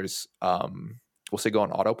healers will say go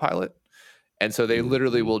on autopilot. And so they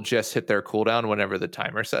literally Mm-hmm. will just hit their cooldown whenever the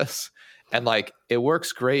timer says. And like it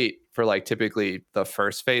works great for like typically the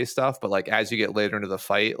first phase stuff, but like as you get later into the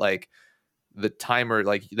fight, like the timer,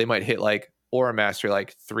 like they might hit like Aura Master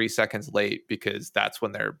like 3 seconds late because that's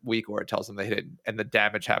when their weak aura tells them they hit it and the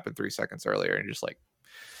damage happened 3 seconds earlier. And you're just like,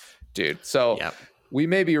 dude. So Yep. we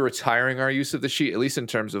may be retiring our use of the sheet, at least in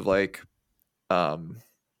terms of um,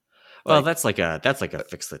 Well, like, that's like a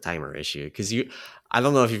fix the timer issue because you. I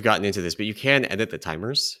don't know if you've gotten into this, but you can edit the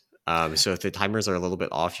timers. So if the timers are a little bit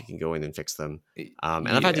off, you can go in and fix them. And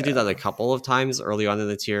I've had to do that a yeah, couple of times early on in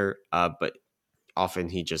the tier, but often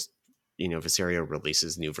he just, Viserio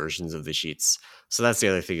releases new versions of the sheets. So that's the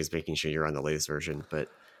other thing is making sure you're on the latest version. But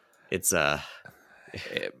it's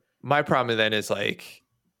my problem then is like,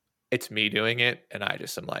 it's me doing it. And I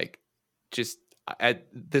just am like, just at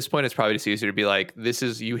this point, it's probably just easier to be like, this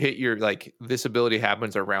is you hit your like this ability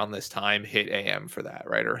happens around this time, hit AM for that,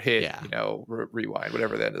 right? Or hit, yeah. rewind,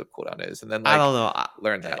 whatever the end of the cooldown is. And then I don't like know.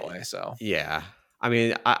 learn that way. So Yeah. I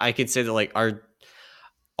mean, I could say that like our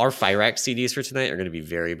Fyrax CDs for tonight are going to be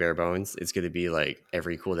very bare bones. It's going to be like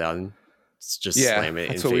every cooldown, just yeah, slam it in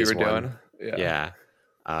that's what we phase were one. doing. Yeah.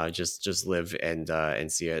 Yeah, just live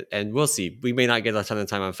and see it, and we'll see. We may not get a ton of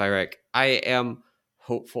time on Fyrax. I am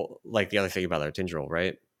hopeful. Like the other thing about our Tindral,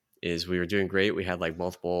 right, is we were doing great. We had like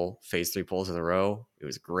multiple phase 3 pulls in a row. It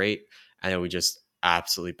was great, and then we just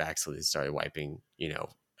absolutely backslid and started wiping. A minute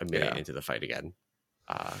Yeah. into the fight again,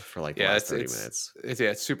 for like the Yeah, last 30 minutes.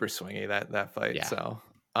 it's super swingy that fight. Yeah, So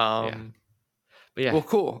yeah. But yeah, well,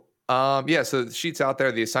 cool. Yeah, so the sheet's out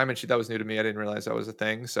there. The assignment sheet that was new to me. I didn't realize that was a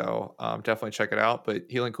thing. So definitely check it out. But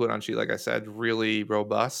healing cooldown sheet, like I said, really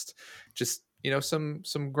robust. Just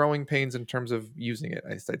some growing pains in terms of using it.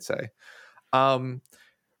 I'd say. Um,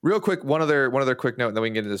 Real quick, one other quick note, and then we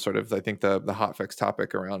can get into sort of I think the hotfix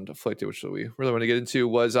topic around afflicted, which we really want to get into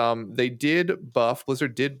was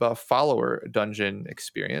Blizzard did buff follower dungeon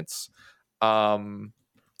experience. Um,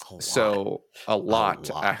 a lot, so a a lot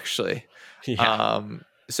lot. actually. Yeah,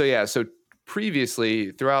 So yeah, so previously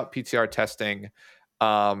throughout PTR testing,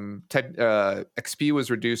 XP was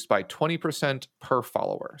reduced by 20% per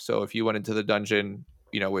follower. So if you went into the dungeon,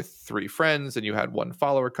 with 3 friends and you had 1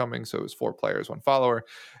 follower coming, so it was 4 players, 1 follower,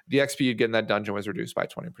 the XP you'd get in that dungeon was reduced by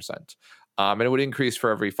 20%. And it would increase for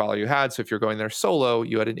every follower you had. So if you're going there solo,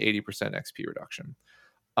 you had an 80% XP reduction.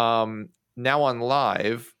 Now on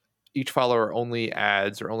live, each follower only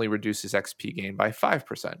adds or only reduces XP gain by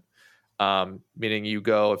 5%. Meaning if you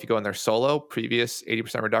go in there solo, previous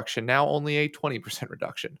 80% reduction, now only a 20%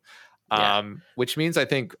 reduction. yeah. Which means I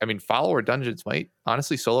mean, follower dungeons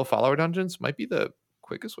solo follower dungeons might be the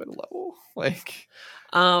quickest way to level. Like,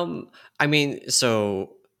 I mean,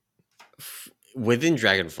 so within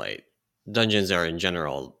Dragonflight, dungeons are in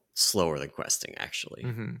general slower than questing. Actually,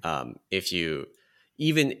 mhm, if you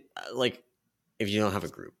even like if you don't have a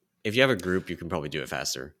group, if you have a group, you can probably do it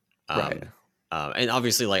faster. right. And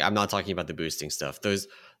obviously, like I'm not talking about the boosting stuff.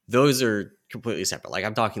 Those are completely separate. Like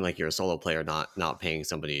I'm talking like you're a solo player, not paying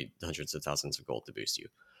somebody hundreds of thousands of gold to boost you.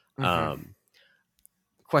 Mhm. Um,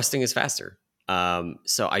 Questing is faster.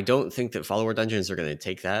 So I don't think that follower dungeons are going to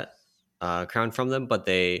take that crown from them, but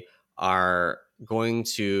they are going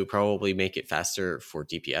to probably make it faster for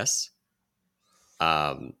DPS.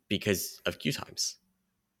 because of queue times.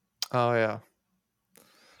 Oh yeah,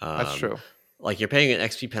 that's Um, true. like you're paying an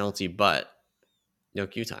XP penalty, but no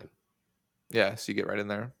queue time. Yeah, so you get right in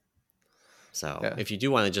there. So Yeah, if you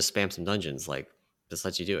do want to just spam some dungeons, like this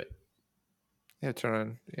lets you do it.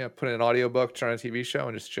 yeah. Put in an audiobook, turn on a TV show,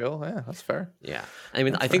 and just chill. Yeah, that's fair. Yeah, I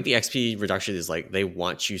mean, That's I think fair. the XP reduction is like they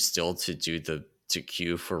want you still to do the to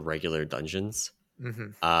queue for regular dungeons.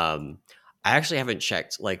 Mm-hmm. Um, I actually haven't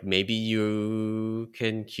checked. Like maybe you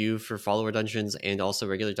can queue for follower dungeons and also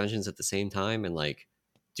regular dungeons at the same time, and like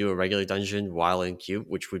do a regular dungeon while in queue,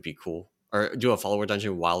 which would be cool. Or do a follower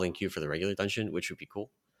dungeon while in queue for the regular dungeon, which would be cool.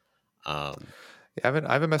 Um, Yeah, I haven't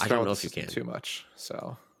I messed around don't with know the if you system can. too much,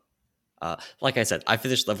 so Like I said, I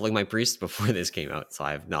finished leveling my priest before this came out, so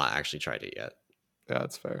I have not actually tried it yet. yeah,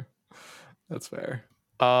 that's fair. That's fair.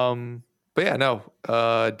 But yeah, no,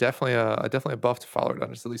 definitely a buff to follower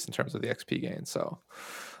dungeons, at least in terms of the XP gain. So,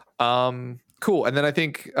 cool. And then I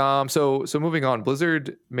think, so moving on,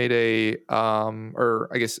 Blizzard made or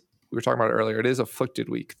I guess we were talking about it earlier. It is Afflicted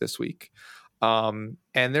Week this week. And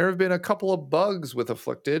there have been a couple of bugs with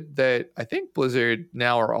Afflicted that I think Blizzard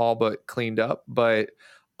now are all but cleaned up. But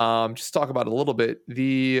just talk about it a little bit.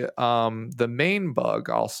 The main bug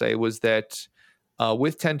I'll say was that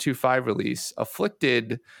with 10.2.5 release,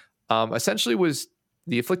 Afflicted essentially was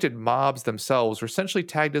the Afflicted mobs themselves were essentially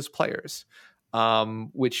tagged as players,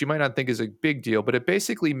 which you might not think is a big deal, but it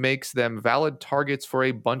basically makes them valid targets for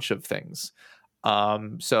a bunch of things.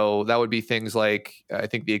 So that would be things like I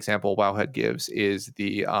think the example Wowhead gives is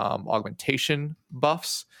the augmentation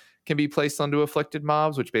buffs can be placed onto afflicted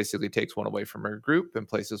mobs, which basically takes one away from her group and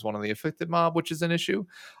places one on the afflicted mob, which is an issue.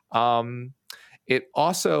 Um, it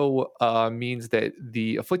also means that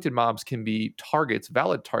the afflicted mobs can be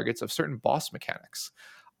valid targets of certain boss mechanics,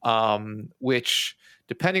 which,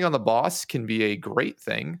 depending on the boss, can be a great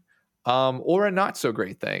thing or a not so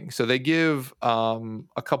great thing. So they give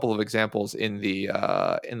a couple of examples in the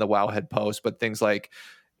Wowhead post, but things like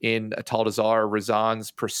in Ataldazar, Razan's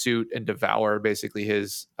pursuit and devour, basically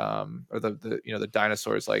his or the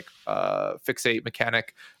dinosaurs like fixate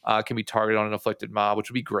mechanic can be targeted on an afflicted mob, which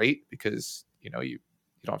would be great because you don't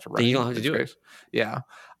have to Then you ready don't have to in do it. space. Yeah.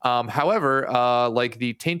 However, like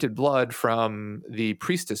the tainted blood from the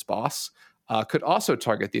priestess boss could also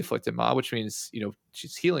target the afflicted mob, which means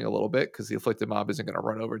she's healing a little bit because the afflicted mob isn't going to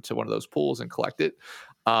run over to one of those pools and collect it.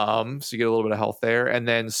 So you get a little bit of health there, and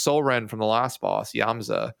then Solren from the last boss,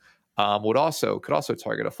 Yamza, could also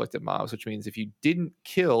target afflicted mobs, which means if you didn't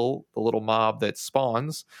kill the little mob that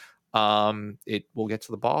spawns, it will get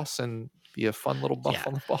to the boss and be a fun little buff Yeah,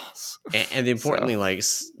 on the boss. and So importantly, like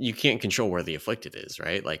you can't control where the afflicted is,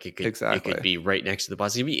 right? Like it could exactly. be right next to the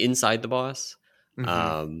boss. It could be inside the boss,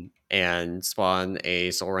 Hmm. and spawn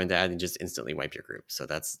a soul run dad and just instantly wipe your group. So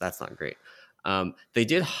that's not great. They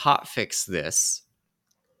did hot fix this.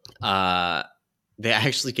 Uh, they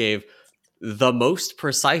actually gave the most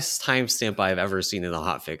precise timestamp I've ever seen in a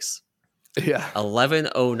hotfix. Yeah.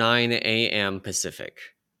 11:09 a.m. Pacific.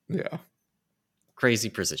 Yeah. Crazy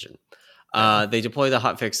precision. Yeah. They deployed a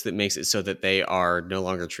hotfix that makes it so that they are no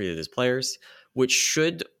longer treated as players, which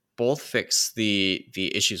should both fix the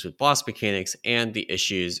issues with boss mechanics and the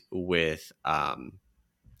issues with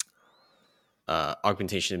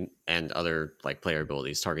augmentation and other like player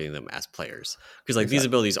abilities targeting them as players. Because like these Exactly.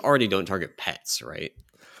 abilities already don't target pets, right?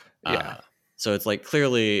 Yeah. So it's like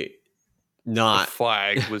clearly A not.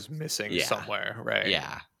 flag was missing Yeah, somewhere, right?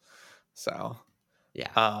 yeah, So, yeah,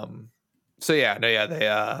 um, so yeah, no,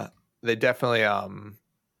 yeah, they definitely,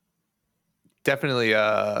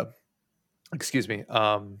 excuse me,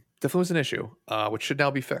 definitely was an issue, which should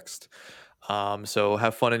now be fixed. So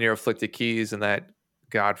have fun in your afflicted keys and that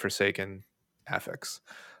godforsaken affix.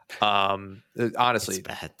 it's Honestly,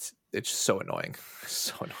 bad. it's so annoying,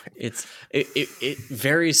 so annoying. It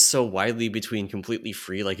varies so widely between completely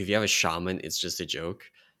free, like if you have a shaman, it's just a joke,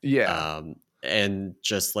 Yeah. um, and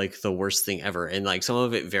just like the worst thing ever. And like some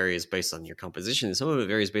of it varies based on your composition, and some of it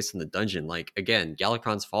varies based on the dungeon. Like again,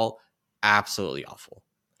 Galakrond's Fall, absolutely awful.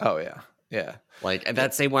 Oh yeah. Yeah. Like Eh,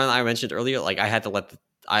 that same one I mentioned earlier, like I had to let the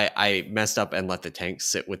I messed up and let the tanks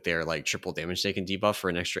sit with their like triple damage taken debuff for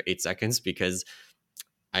an extra 8 seconds because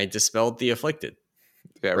I dispelled the afflicted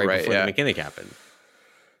yeah. right Right. before the Yeah. mechanic happened.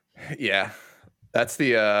 Yeah. That's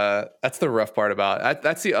the rough part about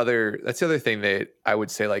that's the other thing that I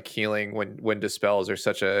would say, like, healing when dispels are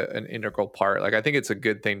such an integral part. Like, I think it's a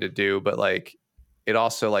good thing to do, but like it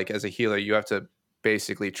also, like, as a healer you have to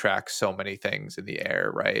basically track so many things in the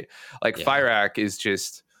air, right? Like Yeah. Fyrakk is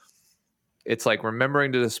just, it's like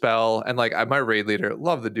remembering to dispel, and like my raid leader,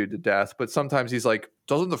 love the dude to death, but sometimes he's like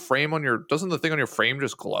doesn't the thing on your frame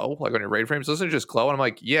just glow? Like on your raid frames, doesn't it just glow? And I'm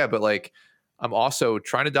like, yeah, but like I'm also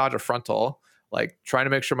trying to dodge a frontal, like trying to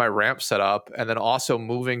make sure my ramp's set up, and then also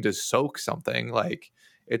moving to soak something. Like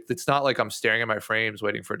it's not like I'm staring at my frames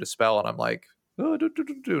waiting for a dispel, and I'm like, oh,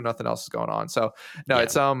 nothing else is going on. So no,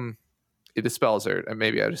 Yeah. it dispels it, and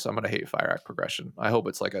maybe I'm gonna hate Fire Act progression. I hope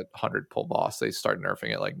it's like a 100 pull boss. They start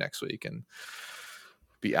nerfing it like next week and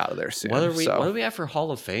be out of there What soon. are we? What So do we have for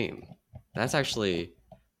Hall of Fame? That's actually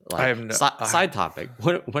I like have no side topic.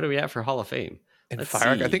 What do we have for Hall of Fame? in Let's Fire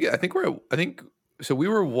Act. see. I think so. We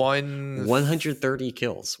were 130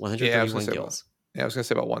 kills, yeah. 131 kills. I was gonna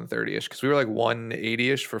say about 130 ish because we were like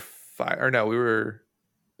 180 ish for fire. Or no, we were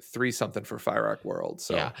 3 something for Fire Act World.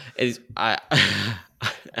 Yeah, So I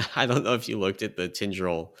I don't know if you looked at the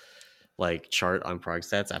Tindral like chart on prog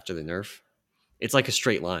stats after the nerf. It's like a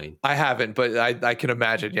straight line. I haven't, but I can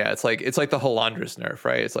imagine. Yeah, it's like the Halandris nerf,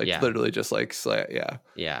 right? It's like Yeah, literally just like yeah, yeah.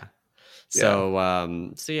 yeah.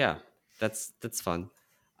 So yeah, that's fun.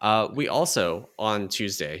 We also on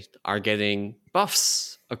Tuesday are getting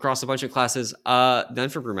buffs across a bunch of classes. None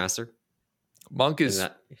for Brewmaster. Monk And is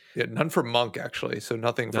that none for Monk actually. So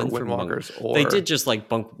nothing for none for Monk. Windwalkers They did or just like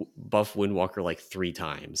buff Windwalker like 3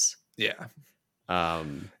 times. yeah.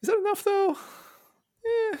 Um, Is that enough though?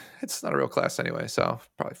 It's not a real class anyway, so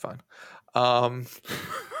probably fine. I'm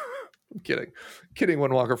kidding,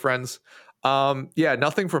 Windwalker friends. Yeah,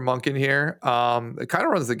 nothing for Monk in here. It kind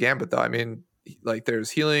of runs the gambit though. I mean, like there's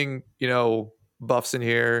healing, buffs in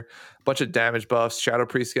here, a bunch of damage buffs. Shadow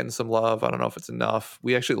Priest getting some love. I don't know if it's enough.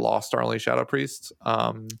 We actually lost our only Shadow Priest.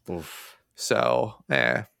 oof. So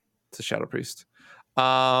it's a Shadow Priest.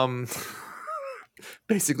 Um,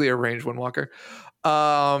 basically a ranged Windwalker.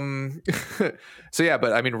 So yeah,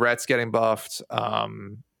 but I mean, Rhett's getting buffed.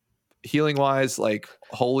 Healing wise, like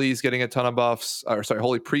Holy's getting a ton of buffs, or sorry,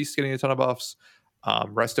 Holy Priest getting a ton of buffs.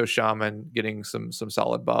 Resto Shaman getting some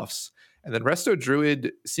solid buffs, and then Resto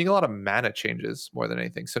Druid seeing a lot of mana changes more than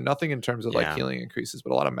anything. So nothing in terms of like Yeah. healing increases,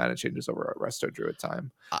 but a lot of mana changes over at Resto Druid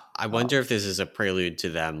time. I wonder if this is a prelude to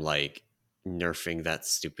them like nerfing that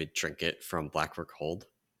stupid trinket from Blackrook Hold.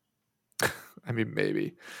 I mean,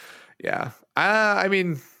 maybe, yeah. I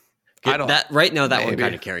mean, I don't. That right now that one maybe.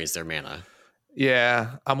 kind of carries their mana.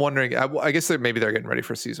 Yeah, I'm wondering. I guess maybe they're getting ready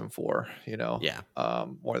for season 4. Yeah.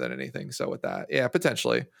 More than anything. So with that, yeah,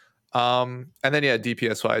 potentially. And then yeah,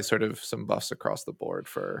 DPS wise, sort of some buffs across the board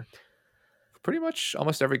for pretty much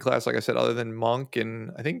almost every class. Like I said, other than Monk,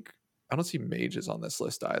 and I think I don't see mages on this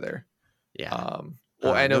list either. Yeah. And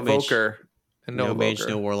No Evoker, mage, and no mage,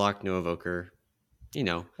 Evoker. no warlock, no evoker. I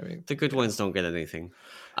mean, The good yeah, ones don't get anything.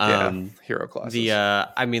 hero classes.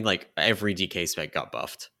 I mean, like every DK spec got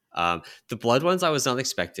buffed. The blood ones I was not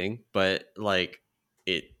expecting, but like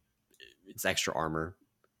it's extra armor,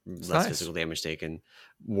 It's less nice. physical damage taken.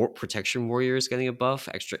 Protection warrior is getting a buff,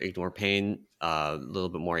 extra ignore pain, a little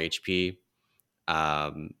bit more HP,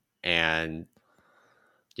 and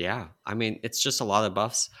yeah, I mean it's just a lot of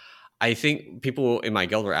buffs. I think people in my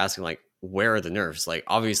guild were asking like, where are the nerfs? Like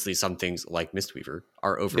obviously some things like Mistweaver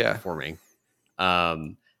are Yeah. overperforming.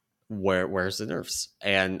 Where's the nerfs?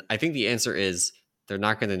 And I think the answer is they're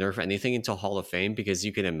not going to nerf anything until Hall of Fame, because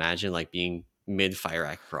you can imagine like being mid Fire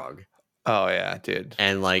Act prog, Oh yeah, dude.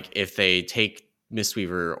 and like if they take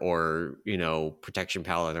Mistweaver or Protection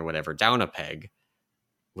Paladin or whatever down a peg,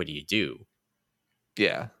 what do you do?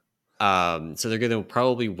 Yeah. So they're going to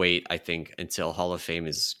probably wait, I think, until Hall of Fame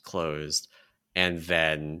is closed, and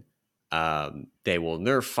then they will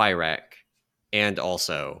nerf Fire Act and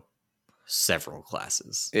also several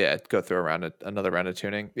classes. Yeah, go through another round of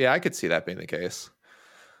tuning. Yeah, I could see that being the case.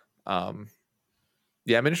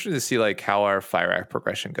 Yeah, I'm interested to see like how our Fire Act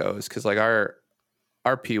progression goes, because like our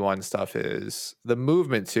P1 stuff is the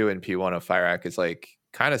movement too in P1 of Fire Act is like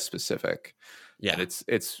kind of specific. Yeah, and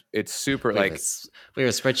it's super we have, like we have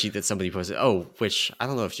a spreadsheet that somebody posted. Oh, which I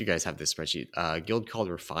don't know if you guys have this spreadsheet. Guild called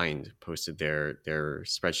Refined posted their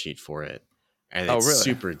spreadsheet for it, and it's really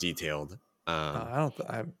super detailed. I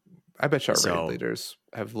don't. I bet you our raid leaders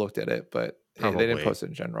have looked at it, but they didn't post it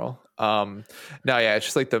in general. No, yeah, it's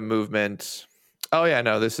just like the movement. Oh yeah,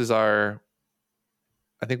 no, this is our.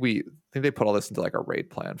 I think they put all this into like a raid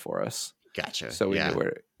plan for us. Gotcha. So we knew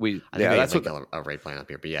where I think that's like a raid plan up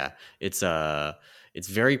here, but yeah, it's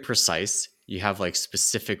very precise. You have like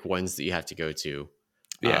specific ones that you have to go to,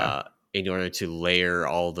 in order to layer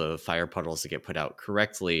all the fire puddles that get put out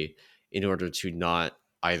correctly, in order to not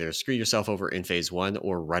either screw yourself over in phase 1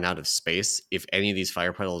 or run out of space. If any of these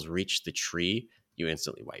fire puddles reach the tree, you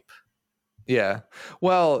instantly wipe. Yeah.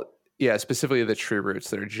 Well, yeah, specifically the tree roots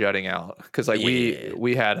that are jutting out, because like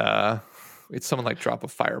we had it's someone like drop a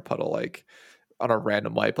fire puddle like on a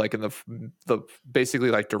random wipe, like in the basically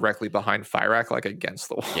like directly behind Fyrak, like against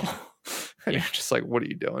the wall. Yeah. And Yeah. you're just like, what are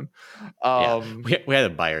you doing? Yeah. Um, We had a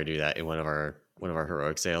buyer do that in one of our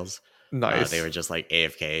heroic sales. They nice. were just like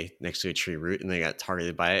AFK next to a tree root and they got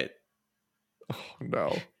targeted by it, Oh,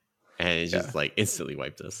 no. and it Yeah. just like instantly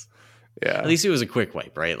wiped us. At Yeah. least it was a quick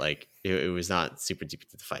wipe, right? Like it was not super deep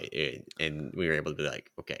into the fight, and we were able to be like,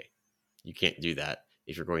 okay, you can't do that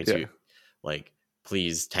if you're going Yeah. to, like,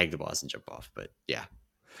 please tag the boss and jump off. But yeah,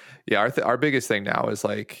 Yeah. Our biggest thing now is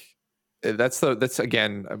like, that's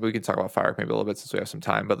again, we can talk about Fire maybe a little bit since we have some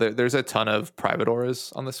time, but there's a ton of private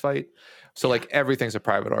auras on this fight. So yeah, like everything's a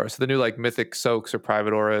private aura. So the new like mythic soaks are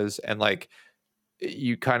private auras, and like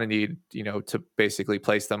you kind of need, to basically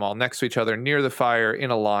place them all next to each other near the fire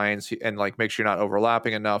in a line, and like make sure you're not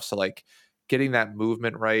overlapping enough. So like getting that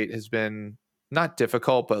movement right has been not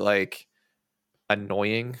difficult, but like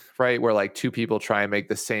annoying, right? Where like two people try and make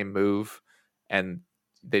the same move and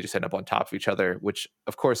they just end up on top of each other, which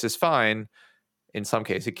of course is fine. In some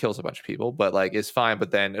cases, it kills a bunch of people, but like is fine.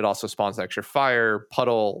 But then it also spawns an extra fire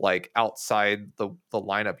puddle like outside the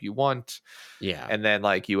lineup you want, yeah, and then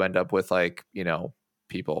like you end up with like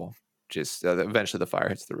people just eventually the fire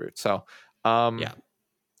hits the root. So yeah,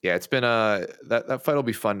 yeah, it's been a that fight will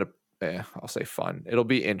be fun to. I'll say fun. It'll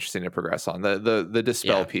be interesting to progress on. The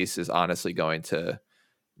dispel yeah, piece is honestly going to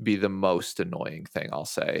be the most annoying thing. I'll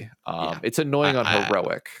say. yeah. It's annoying on I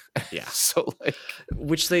heroic. yeah. So like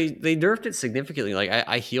Which they nerfed it significantly. Like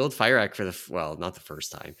I healed Fire for well, not the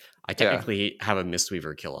first time. I yeah. technically have a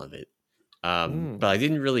Mistweaver kill of it. But Mm, I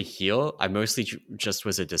didn't really heal. I mostly just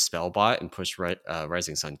was a dispel bot and pushed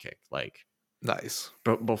Rising Sun Kick. Like, nice.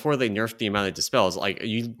 but before they nerfed the amount of dispels, like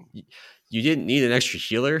you didn't need an extra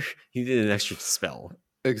healer. You needed an extra dispel.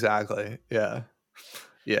 Exactly. Yeah.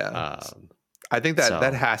 Yeah. Um, I think that so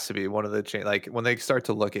has to be one of the change. Like when they start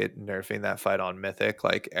to look at nerfing that fight on Mythic,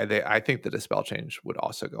 like I think the dispel change would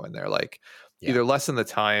also go in there. Like yeah, either lessen the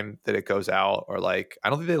time that it goes out, or like I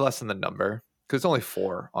don't think they lessen the number because it's only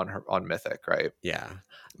 4 on Mythic, right? yeah.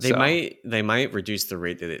 So They might reduce the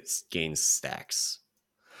rate that it gains stacks,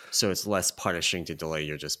 so it's less punishing to delay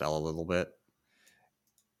your dispel a little bit.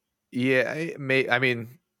 yeah, I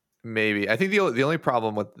mean, maybe. I think the only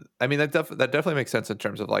problem with, I mean, that definitely makes sense in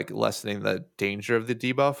terms of like lessening the danger of the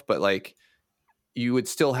debuff, but like you would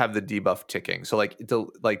still have the debuff ticking. So like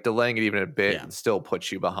like delaying it even a Yeah, bit still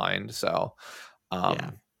puts you behind. So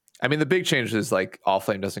yeah, I mean the big change is like All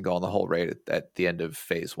Flame doesn't go on the whole rate at the end of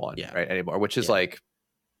phase 1, yeah, right? Anymore, which is yeah. like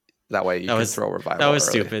that way you That can was throw that revival was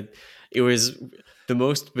early. stupid. It was the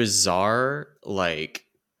most bizarre like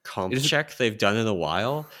It comp is check they've done in a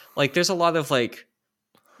while. Like there's a lot of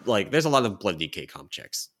there's a lot of blood DK comp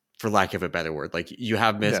checks, for lack of a better word. Like you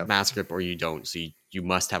have yeah, mass grip or you don't, so you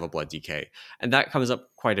must have a blood DK. And that comes up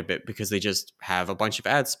quite a bit because they just have a bunch of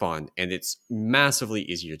ads spawn and it's massively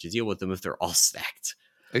easier to deal with them if they're all stacked.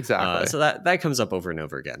 exactly. So that comes up over and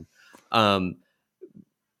over again. Um,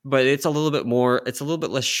 but it's a little bit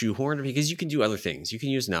less shoehorned because you can do other things. You can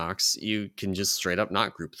use Nox, you can just straight up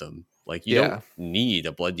not group them. Like you don't Yeah, need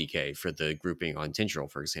a blood decay for the grouping on Tindral,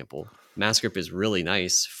 for example. Mass grip is really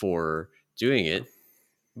nice for doing it,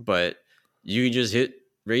 but you can just hit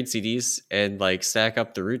raid CDs and like stack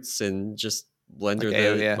up the roots and just like blender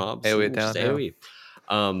AO, the yeah, mobs AOE it and just down. Yeah, AoE.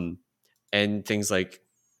 Um, and things like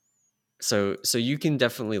so you can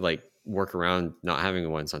definitely like work around not having a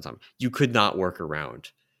one on time. You could not work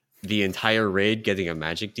around the entire raid getting a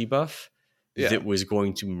magic debuff yeah. that was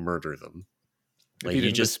going to murder them. If Like you you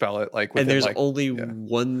didn't just dispel it like and within there's like, only yeah,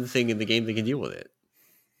 one thing in the game that can deal with it.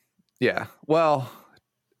 yeah. Well,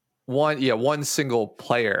 one single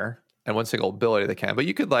player and one single ability that can, but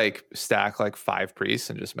you could like stack like 5 priests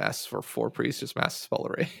and just mass for 4 priests, just mass spell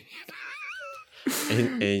array.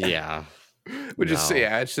 And yeah, Which is, no,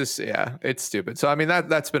 yeah, it's just, yeah, it's stupid. So I mean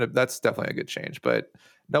that's definitely a good change, but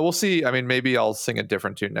no, we'll see. I mean, maybe I'll sing a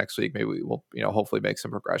different tune next week. Maybe we'll hopefully make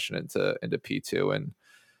some progression into P2, and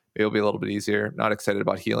it'll be a little bit easier. Not excited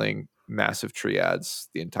about healing massive triads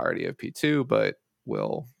the entirety of P2, but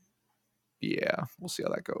we'll see how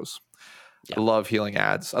that goes. I yeah. love healing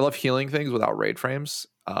ads. I love healing things without raid frames.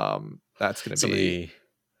 That's going to be Somebody,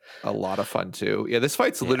 a lot of fun too. Yeah, this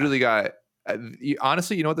fight's yeah, literally got.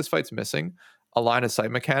 Honestly, you know what this fight's missing? A line of sight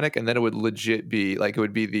mechanic, and then it would legit be like it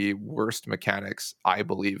would be the worst mechanics I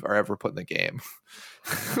believe are ever put in the game,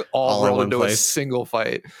 all all in rolled one into a place. single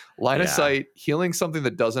fight. Line of Yeah, sight, healing something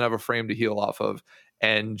that doesn't have a frame to heal off of,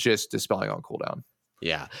 and just dispelling on cooldown.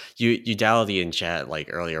 yeah. You Dality in chat like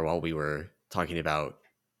earlier while we were talking about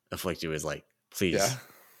Afflicted was like, Yeah, please,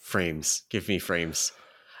 frames, give me frames.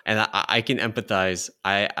 And I can empathize.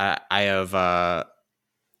 I have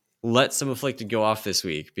let some afflicted go off this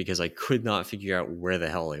week because I could not figure out where the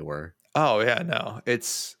hell they were. Oh yeah, no,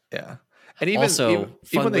 it's yeah, and even Also, when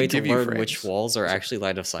fun they way to give you learn which frames, walls are sorry. actually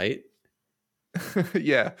line of sight.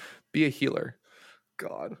 Yeah, be a healer.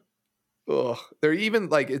 God. Ugh. They're even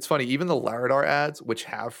like it's funny, even the Laradar ads, which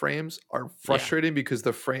have frames, are Yeah, frustrating because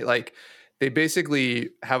the frame like they basically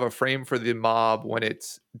have a frame for the mob when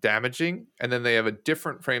it's damaging, and then they have a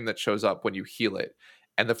different frame that shows up when you heal it.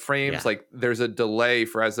 And the frames, yeah, like there's a delay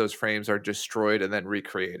for as those frames are destroyed and then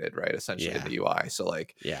recreated, right? Essentially in yeah, the UI. So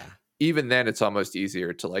like yeah, even then it's almost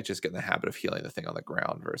easier to like just get in the habit of healing the thing on the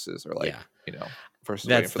ground versus or like, yeah. versus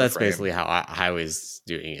waiting That's for the that's frame. basically how I was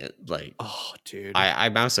doing it. Like Oh, dude. I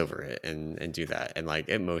mouse over it and do that, and like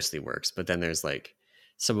it mostly works. But then there's like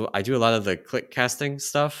some I do a lot of the click casting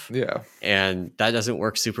stuff, Yeah. and that doesn't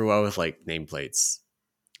work super well with like nameplates.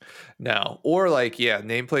 No. Or like, yeah,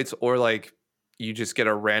 nameplates, or like you just get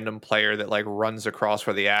a random player that like runs across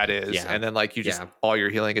where the ad is, Yeah, and then like you just yeah, all your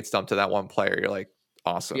healing gets dumped to that one player. You're like,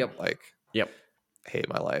 awesome. yep, Like, yep, hate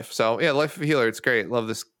my life. So yeah, life of a healer. It's great. Love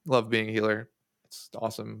this. Love being a healer. It's an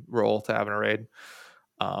awesome role to have in a raid.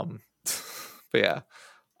 Um, but yeah.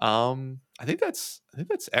 I think that's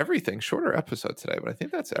everything. Shorter episode today, but I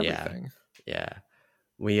think that's yeah, everything. yeah.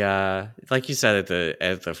 We like you said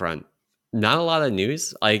at the front, not a lot of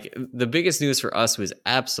news. Like the biggest news for us was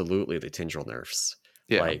absolutely the Tindral nerfs.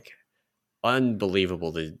 Yeah. Like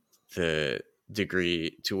unbelievable the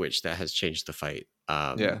degree to which that has changed the fight.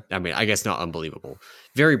 Yeah. I mean, I guess not unbelievable,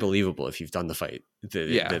 very believable if you've done the fight.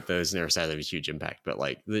 Yeah. That those nerfs had a huge impact, but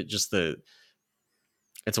like it's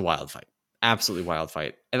a wild fight, absolutely wild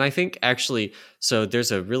fight. And I think actually, so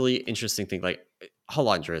there's a really interesting thing. Like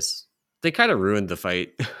Halandris, they kind of ruined the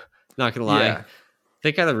fight. Not gonna lie, Yeah.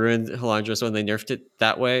 they kind of ruined Halandris when they nerfed it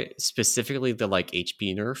that way. Specifically, the like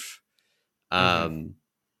HP nerf. Hmm. Um,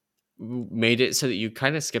 made it so that you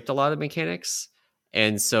kind of skipped a lot of mechanics.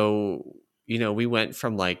 And so, we went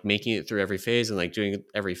from like making it through every phase and like doing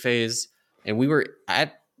every phase. And we were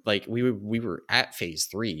at phase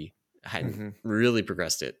 3, hadn't Hmm. really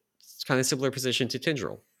progressed it. It's kind of similar position to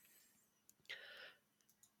Tindral.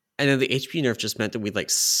 And then the HP nerf just meant that we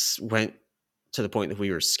like went to the point that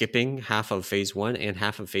we were skipping half of phase 1 and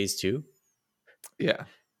half of phase 2. Yeah.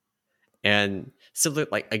 And simply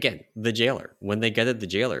like again, the jailer. When they gutted the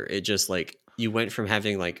jailer, it just like you went from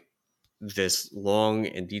having like this long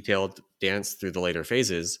and detailed dance through the later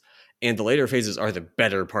phases, and the later phases are the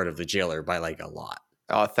better part of the jailer by like a lot.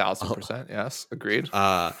 Oh, 1,000%. Yes. Agreed.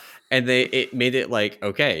 Uh, and it made it like,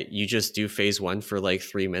 okay, you just do phase 1 for like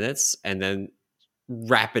 3 minutes, and then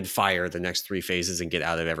rapid fire the next 3 phases and get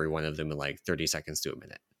out of every one of them in like 30 seconds to a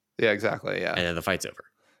minute, Yeah, exactly. Yeah. and then the fight's over.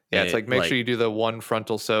 Yeah. And It's like it make sure like, you do the one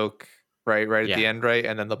frontal soak right at the yeah, end, right?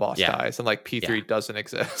 And then the boss yeah, dies. And like yeah, P3 doesn't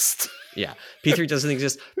exist. yeah. P3 doesn't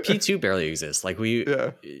exist. P2 barely exists. Like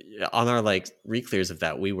Yeah. on our like reclears of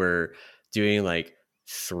that, we were doing like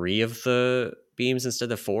 3 of the beams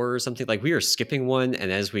instead of 4 or something. Like we were skipping one, and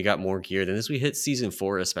as we got more geared, and as we hit season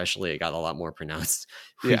 4 especially, it got a lot more pronounced.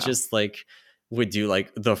 We Yeah. just like would do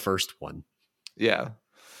like the first one. Yeah.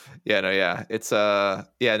 Yeah. No, yeah. It's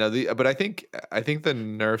yeah, no, but I think the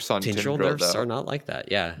nerfs on Tindral Tindril nerfs though. are not like that.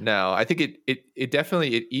 Yeah. No, I think it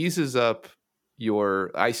definitely it eases up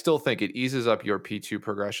your I still think it eases up your P2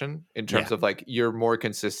 progression in terms Yeah. of like you're more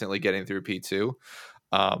consistently getting through P2.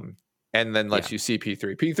 Um and then Yeah. lets you see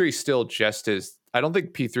P3. P3 still just as I don't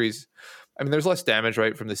think P3's I mean there's less damage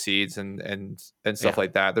right from the seeds and stuff Yeah.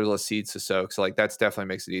 like that. There's less seeds to soak. So like that's definitely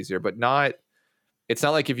makes it easier, but not it's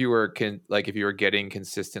not like if you were if you were getting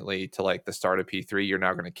consistently to like the start of P3, you're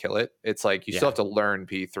now going to kill it. It's like you still Yeah. have to learn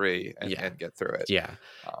P3 Yeah. and get through it. Yeah.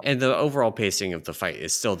 Um, And the overall pacing of the fight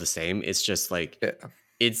is still the same. It's just like yeah,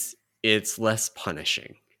 it's it's less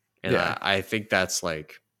punishing. And yeah, I think that's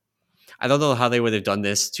like I don't know how they would have done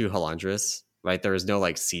this to Halandris, right? There is no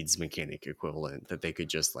like seeds mechanic equivalent that they could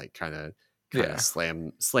just like kind of yeah,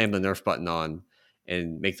 slam the nerf button on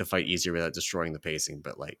and make the fight easier without destroying the pacing.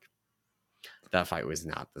 But like that fight was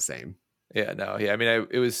not the same. yeah. No, yeah. I mean,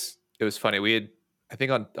 it was funny. We had I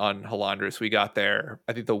think on Halandris we got there.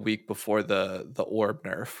 I think the week before the orb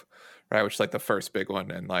nerf, right, which is like the first big one,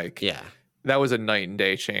 and like Yeah. that was a night and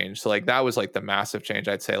day change. So like that was like the massive change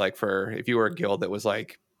I'd say like for if you were a guild that was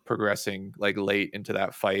like progressing like late into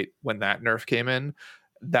that fight when that nerf came in,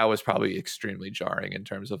 that was probably extremely jarring in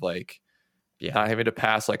terms of like Yeah. not having to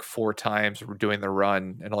pass like 4 times doing the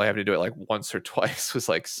run and only having to do it like once or twice was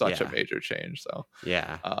like such a Yeah. major change. So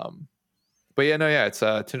Yeah. um but yeah, no, yeah, it's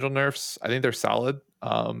Tindral nerfs. I think they're solid.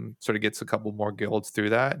 Sort of gets a couple more guilds through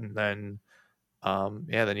that, and then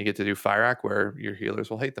yeah, then you get to do Fire Act where your healers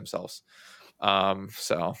will hate themselves.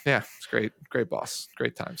 So yeah, it's great boss,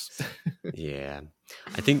 great times. Yeah.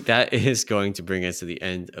 I think that is going to bring us to the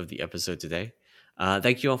end of the episode today.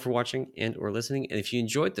 Thank you all for watching and or listening. And if you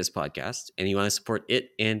enjoyed this podcast and you want to support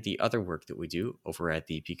it and the other work that we do over at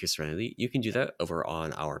the Peak of Serenity, you can do that over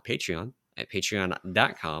on our Patreon at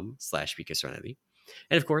patreon.com/peakofserenity.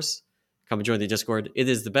 And of course, come and join the Discord. It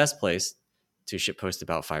is the best place to shitpost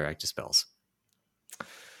about fire active spells.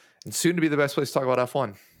 And soon to be the best place to talk about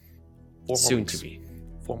F1. 4 more Soon weeks. to be.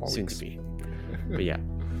 4 more Soon weeks. to be. But yeah,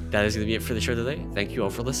 that is going to be it for the show today. Thank you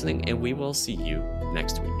all for listening, and we will see you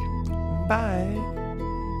next week. Bye.